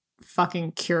what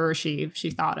fucking cure she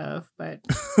thought of, but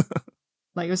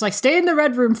like it was like, stay in the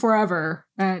red room forever.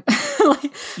 And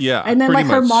like, yeah, and then like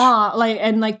her much. mom, like,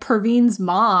 and like Perveen's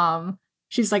mom,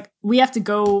 she's like, we have to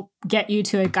go get you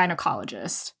to a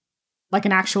gynecologist, like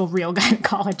an actual real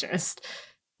gynecologist.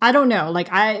 I don't know. Like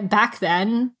back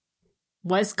then,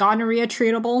 was gonorrhea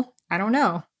treatable? I don't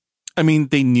know. I mean,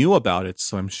 they knew about it,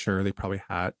 so I'm sure they probably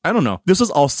had. I don't know. This was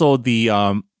also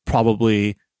the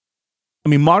probably. I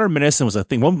mean, modern medicine was a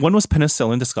thing. When was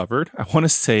penicillin discovered? I want to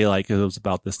say like it was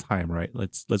about this time, right?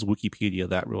 Let's Wikipedia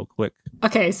that real quick.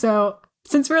 Okay, so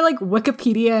since we're like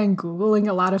Wikipedia and Googling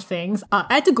a lot of things, I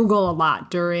had to Google a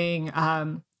lot during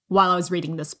while I was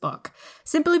reading this book,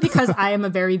 simply because I am a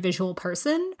very visual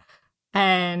person.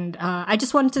 And I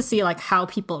just wanted to see like how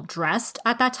people dressed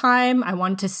at that time. I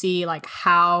wanted to see like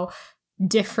how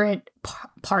different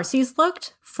Parsis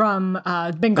looked from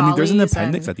Bengalis. I mean, there's an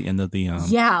appendix at the end of the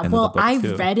I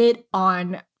read it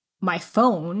on my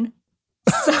phone,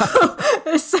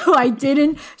 So I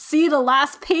didn't see the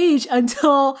last page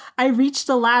until I reached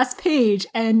the last page,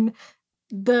 and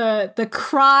the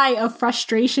cry of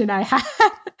frustration I had.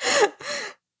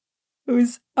 It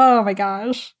was, oh my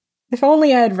gosh. If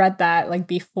only I had read that like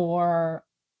before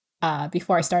I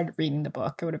started reading the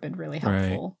book, it would have been really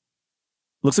helpful. Right.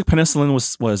 Looks like penicillin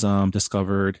was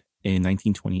discovered in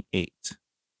 1928.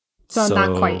 So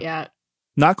not quite yet.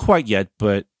 Not quite yet,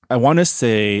 but I want to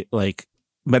say like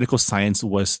medical science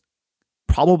was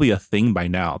probably a thing by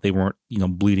now. They weren't,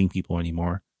 bleeding people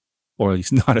anymore, or at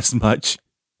least not as much.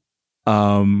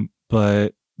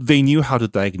 But they knew how to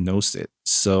diagnose it.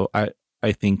 So I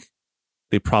think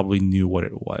they probably knew what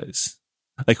it was.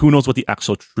 Like, who knows what the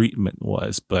actual treatment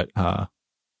was, but I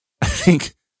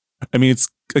mean, it's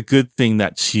a good thing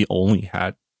that she only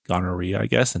had gonorrhea, I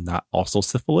guess, and not also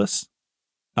syphilis.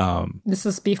 This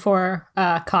was before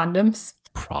condoms.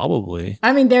 Probably.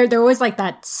 I mean, there was like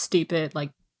that stupid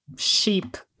like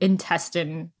sheep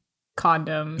intestine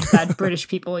condom that British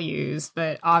people use,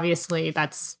 but obviously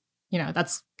that's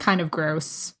kind of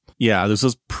gross. Yeah, this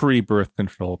was pre-birth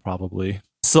control, probably.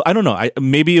 So I don't know.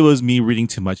 Maybe it was me reading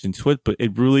too much into it, but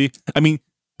it really. I mean,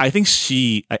 I think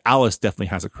Alice definitely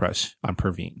has a crush on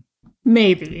Perveen.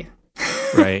 Maybe.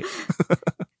 Right.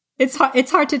 It's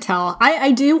hard to tell.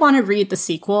 I do want to read the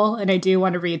sequel, and I do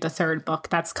want to read the third book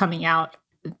that's coming out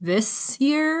this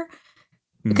year,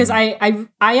 because I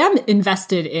am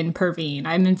invested in Perveen.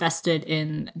 I'm invested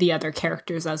in the other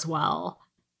characters as well.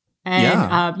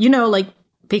 And,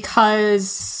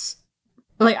 because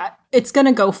like it's going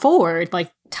to go forward,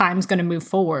 like time's going to move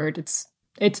forward. It's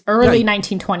early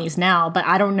 1920s now, but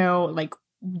I don't know like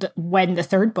when the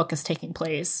third book is taking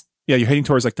place. Yeah, you're heading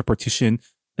towards like the partition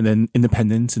and then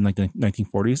independence in like the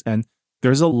 1940s. And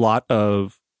there's a lot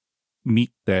of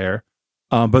meat there.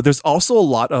 But there's also a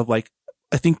lot of like,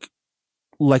 I think,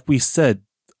 like we said,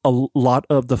 a lot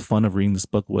of the fun of reading this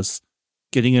book was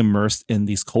getting immersed in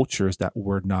these cultures that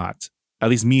we're not, at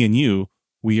least me and you,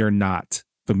 we are not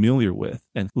familiar with,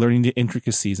 and learning the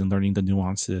intricacies and learning the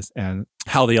nuances and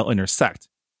how they all intersect.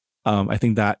 I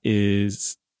think that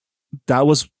was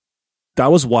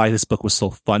why this book was so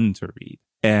fun to read.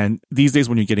 And these days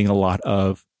when you're getting a lot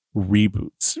of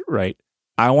reboots, right?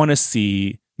 I want to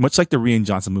see, much like the Rian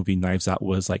Johnson movie Knives Out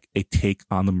was like a take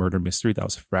on the murder mystery that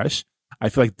was fresh. I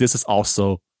feel like this is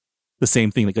also the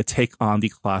same thing, like a take on the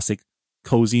classic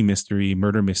cozy mystery,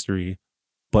 murder mystery,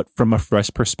 but from a fresh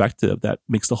perspective that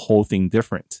makes the whole thing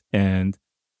different. And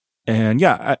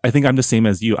yeah, I think I'm the same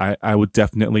as you. I would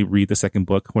definitely read the second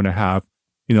book when I have,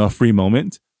 a free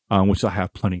moment, which I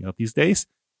have plenty of these days,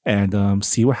 and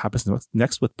see what happens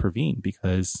next with Perveen,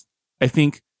 because I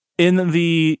think in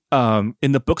the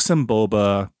Books and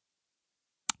Boba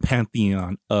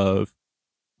pantheon of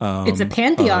it's a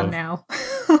pantheon now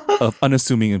of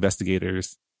unassuming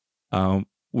investigators,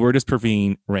 where does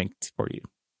Perveen ranked for you?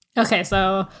 Okay,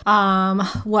 so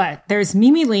what? There's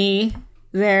Mimi Lee.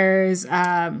 There's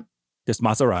Masarai. There's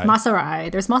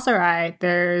Masarai.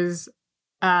 There's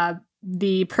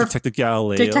Detective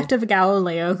Galileo. Detective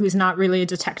Galileo, who's not really a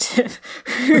detective,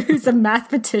 who's a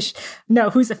mathematician. No,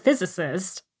 who's a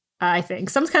physicist. I think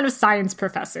some kind of science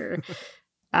professor.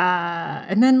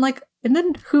 And then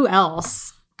who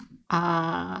else?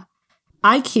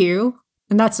 IQ,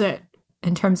 and that's it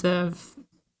in terms of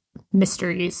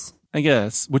mysteries. I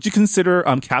guess. Would you consider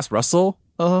Cass Russell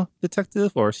a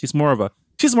detective, or she's more of like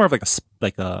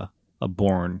a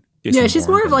Bourne? Jason she's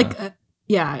Bourne more of like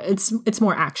it's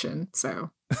more action.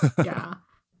 So yeah,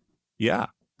 yeah.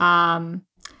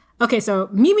 Okay, so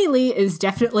Mimi Lee is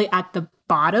definitely at the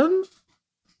bottom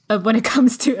of when it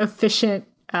comes to efficient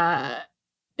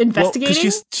investigating.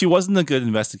 Well, she wasn't a good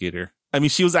investigator. I mean,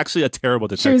 she was actually a terrible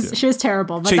detective. She was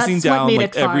terrible, but chasing that's down what made like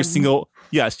it fun. every single.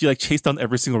 Yeah, she like chased down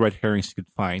every single red herring she could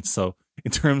find. So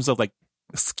in terms of like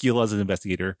skill as an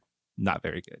investigator, not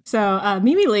very good. So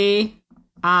Mimi Lee,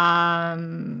 I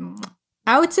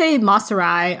would say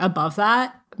Masarai above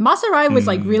that. Masarai was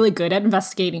like really good at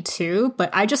investigating too, but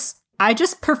I just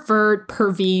preferred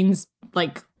Perveen's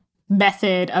like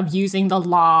method of using the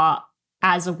law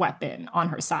as a weapon on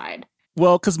her side.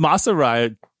 Well, because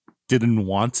Masarai didn't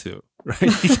want to, right?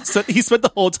 He spent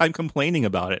the whole time complaining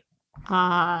about it.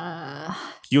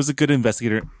 He was a good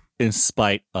investigator in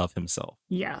spite of himself.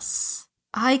 Yes.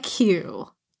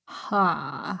 IQ.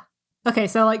 Okay,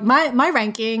 so like my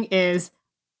ranking is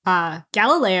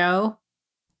Galileo,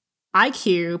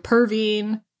 IQ,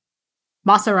 Perveen,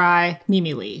 Masarai,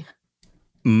 Mimi Lee.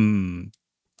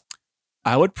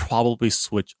 I would probably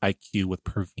switch IQ with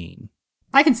Perveen.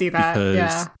 I can see that. Because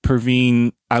yeah.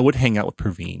 Perveen, I would hang out with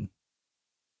Perveen.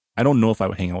 I don't know if I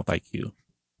would hang out with IQ.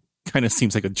 kind of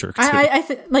seems like a jerk too.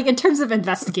 I like in terms of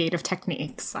investigative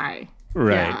techniques, right.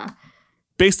 Yeah.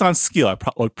 Based on skill, I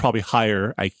would probably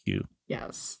higher IQ.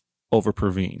 Yes. Over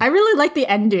Praveen. I really like the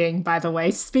ending, by the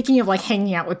way. Speaking of like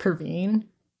hanging out with Praveen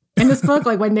in this book,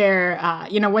 like when they're,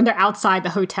 when they're outside the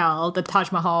hotel, the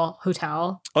Taj Mahal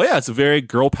hotel. Oh yeah, it's a very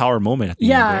girl power moment. At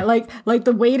the end there. like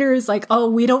the waiter's like, oh,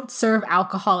 we don't serve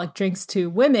alcoholic drinks to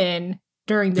women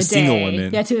during the day. Single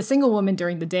women. Yeah, to a single woman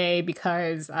during the day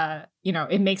because,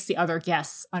 it makes the other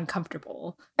guests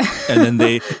uncomfortable. and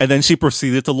then she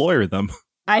proceeded to lawyer them.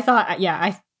 I thought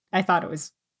it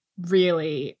was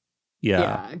really.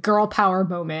 Yeah, girl power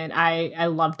moment. I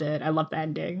loved it. I loved the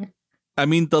ending. I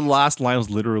mean, the last line was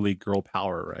literally girl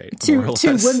power, right? Two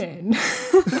women.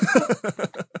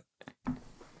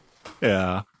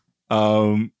 Yeah.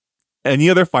 Any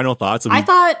other final thoughts? I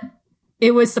thought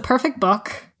it was the perfect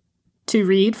book to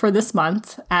read for this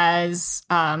month, as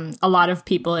a lot of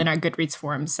people in our Goodreads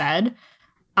forum said.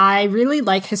 I really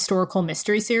like historical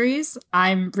mystery series.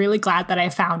 I'm really glad that I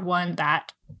found one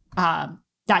that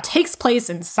takes place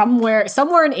in somewhere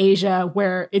in Asia,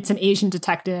 where it's an Asian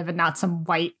detective and not some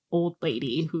white old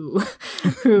lady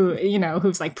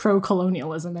who's like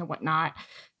pro-colonialism and whatnot.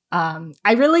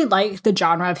 I really like the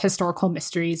genre of historical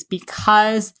mysteries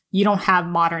because you don't have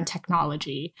modern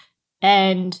technology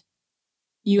and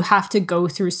you have to go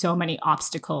through so many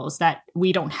obstacles that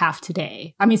we don't have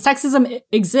today. I mean, sexism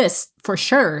exists for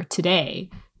sure today,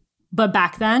 but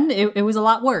back then, it was a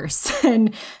lot worse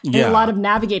and a lot of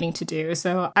navigating to do.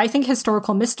 So I think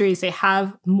historical mysteries, they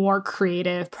have more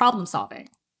creative problem solving.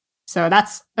 So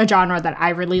that's a genre that I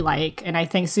really like. And I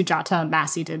think Sujata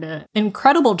Massey did an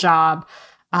incredible job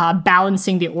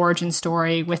balancing the origin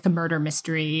story with the murder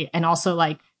mystery and also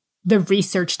like the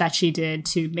research that she did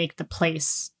to make the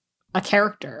place a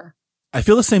character. I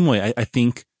feel the same way. I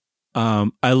think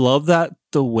I love that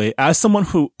the way, as someone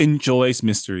who enjoys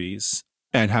mysteries,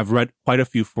 and have read quite a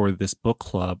few for this book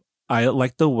club, I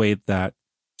like the way that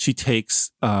she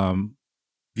takes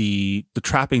the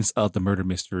trappings of the murder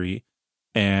mystery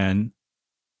and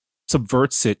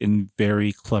subverts it in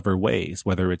very clever ways,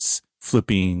 whether it's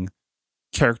flipping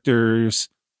characters,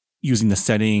 using the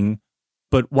setting,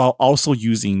 but while also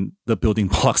using the building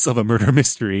blocks of a murder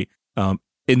mystery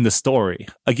in the story.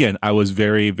 Again, I was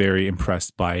very, very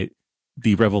impressed by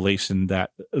the revelation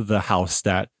that the house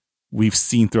that we've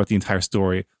seen throughout the entire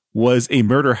story was a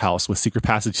murder house with secret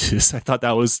passages. I thought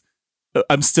that was,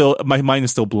 my mind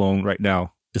is still blown right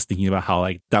now, just thinking about how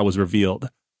like that was revealed.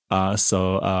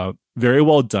 So very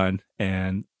well done.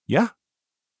 And yeah,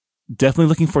 definitely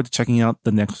looking forward to checking out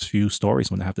the next few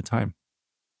stories when I have the time.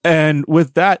 And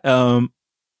with that,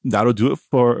 that'll do it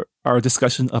for our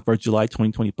discussion of our July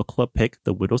 2020 book club pick,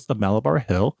 The Widows of Malabar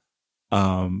Hill.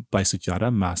 By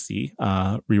Sujata Massey.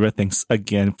 Rira, thanks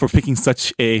again for picking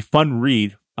such a fun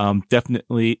read.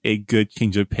 Definitely a good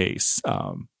change of pace.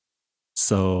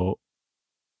 So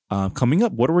coming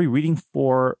up, what are we reading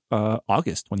for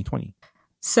August 2020?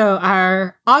 So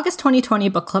our August 2020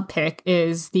 book club pick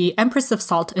is The Empress of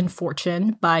Salt and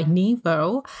Fortune by Nhi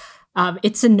Vo.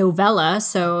 It's a novella,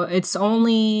 so it's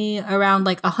only around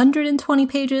like 120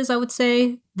 pages, I would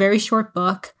say. Very short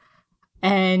book.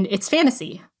 And it's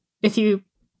fantasy, if you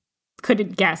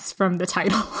couldn't guess from the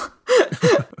title.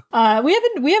 We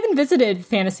haven't visited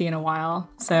fantasy in a while,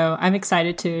 so I'm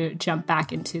excited to jump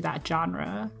back into that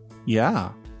genre.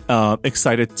 Yeah.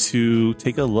 Excited to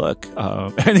take a look,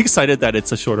 and excited that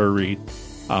it's a shorter read.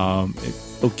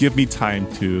 It'll give me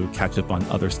time to catch up on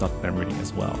other stuff that I'm reading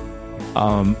as well.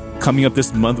 Coming up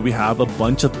this month, we have a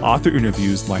bunch of author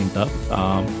interviews lined up,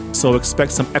 so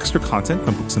expect some extra content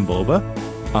from Books and Boba.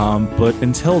 But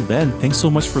until then, thanks so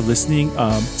much for listening.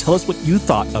 Tell us what you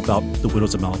thought about The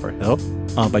Widows of Malabar Hill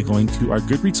by going to our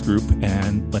Goodreads group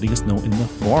and letting us know in the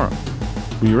forum.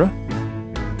 Rira,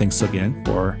 thanks again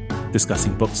for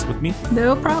discussing books with me.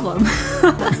 No problem.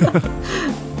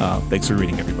 Thanks for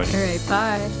reading, everybody. All right,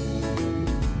 bye.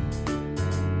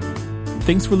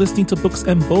 Thanks for listening to Books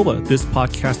and Boba. This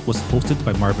podcast was hosted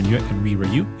by Marvin Yue and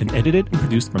Rira Yu and edited and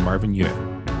produced by Marvin Yue.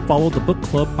 Follow the book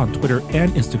club on Twitter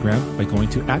and Instagram by going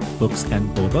to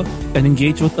 @BooksandBoba and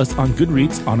engage with us on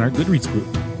Goodreads on our Goodreads group.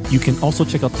 You can also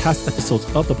check out past episodes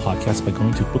of the podcast by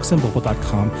going to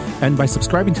booksandboba.com and by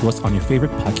subscribing to us on your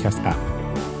favorite podcast app.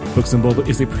 Books and Boba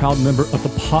is a proud member of the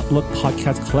Potluck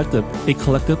Podcast Collective, a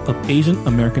collective of Asian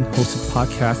American hosted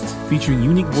podcasts featuring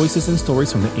unique voices and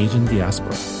stories from the Asian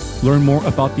diaspora. Learn more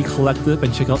about the collective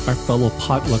and check out our fellow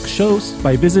Potluck shows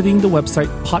by visiting the website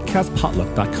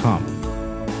podcastpotluck.com.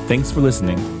 Thanks for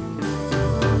listening.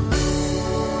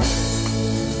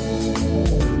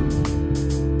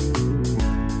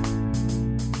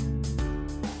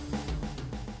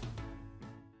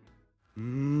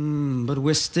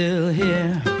 we're still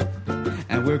here,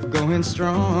 and we're going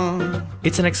strong.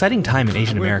 It's an exciting time in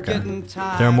Asian America.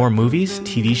 There are more movies,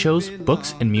 TV shows,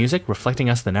 books, and music reflecting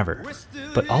us than ever.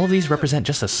 But all of these represent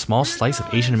just a small slice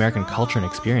of Asian American culture and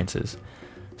experiences.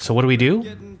 So what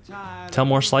do? Tell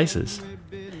more slices.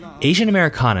 Asian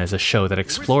Americana is a show that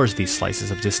explores these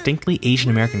slices of distinctly Asian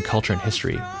American culture and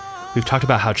history. We've talked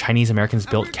about how Chinese Americans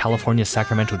built California's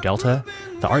Sacramento Delta,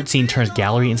 the art scene turns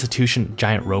gallery institution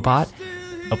Giant Robot,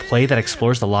 a play that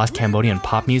explores the lost Cambodian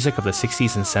pop music of the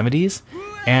 60s and 70s,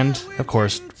 and, of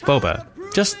course, boba,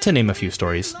 just to name a few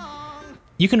stories.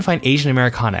 You can find Asian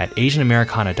Americana at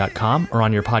asianamericana.com or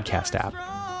on your podcast app.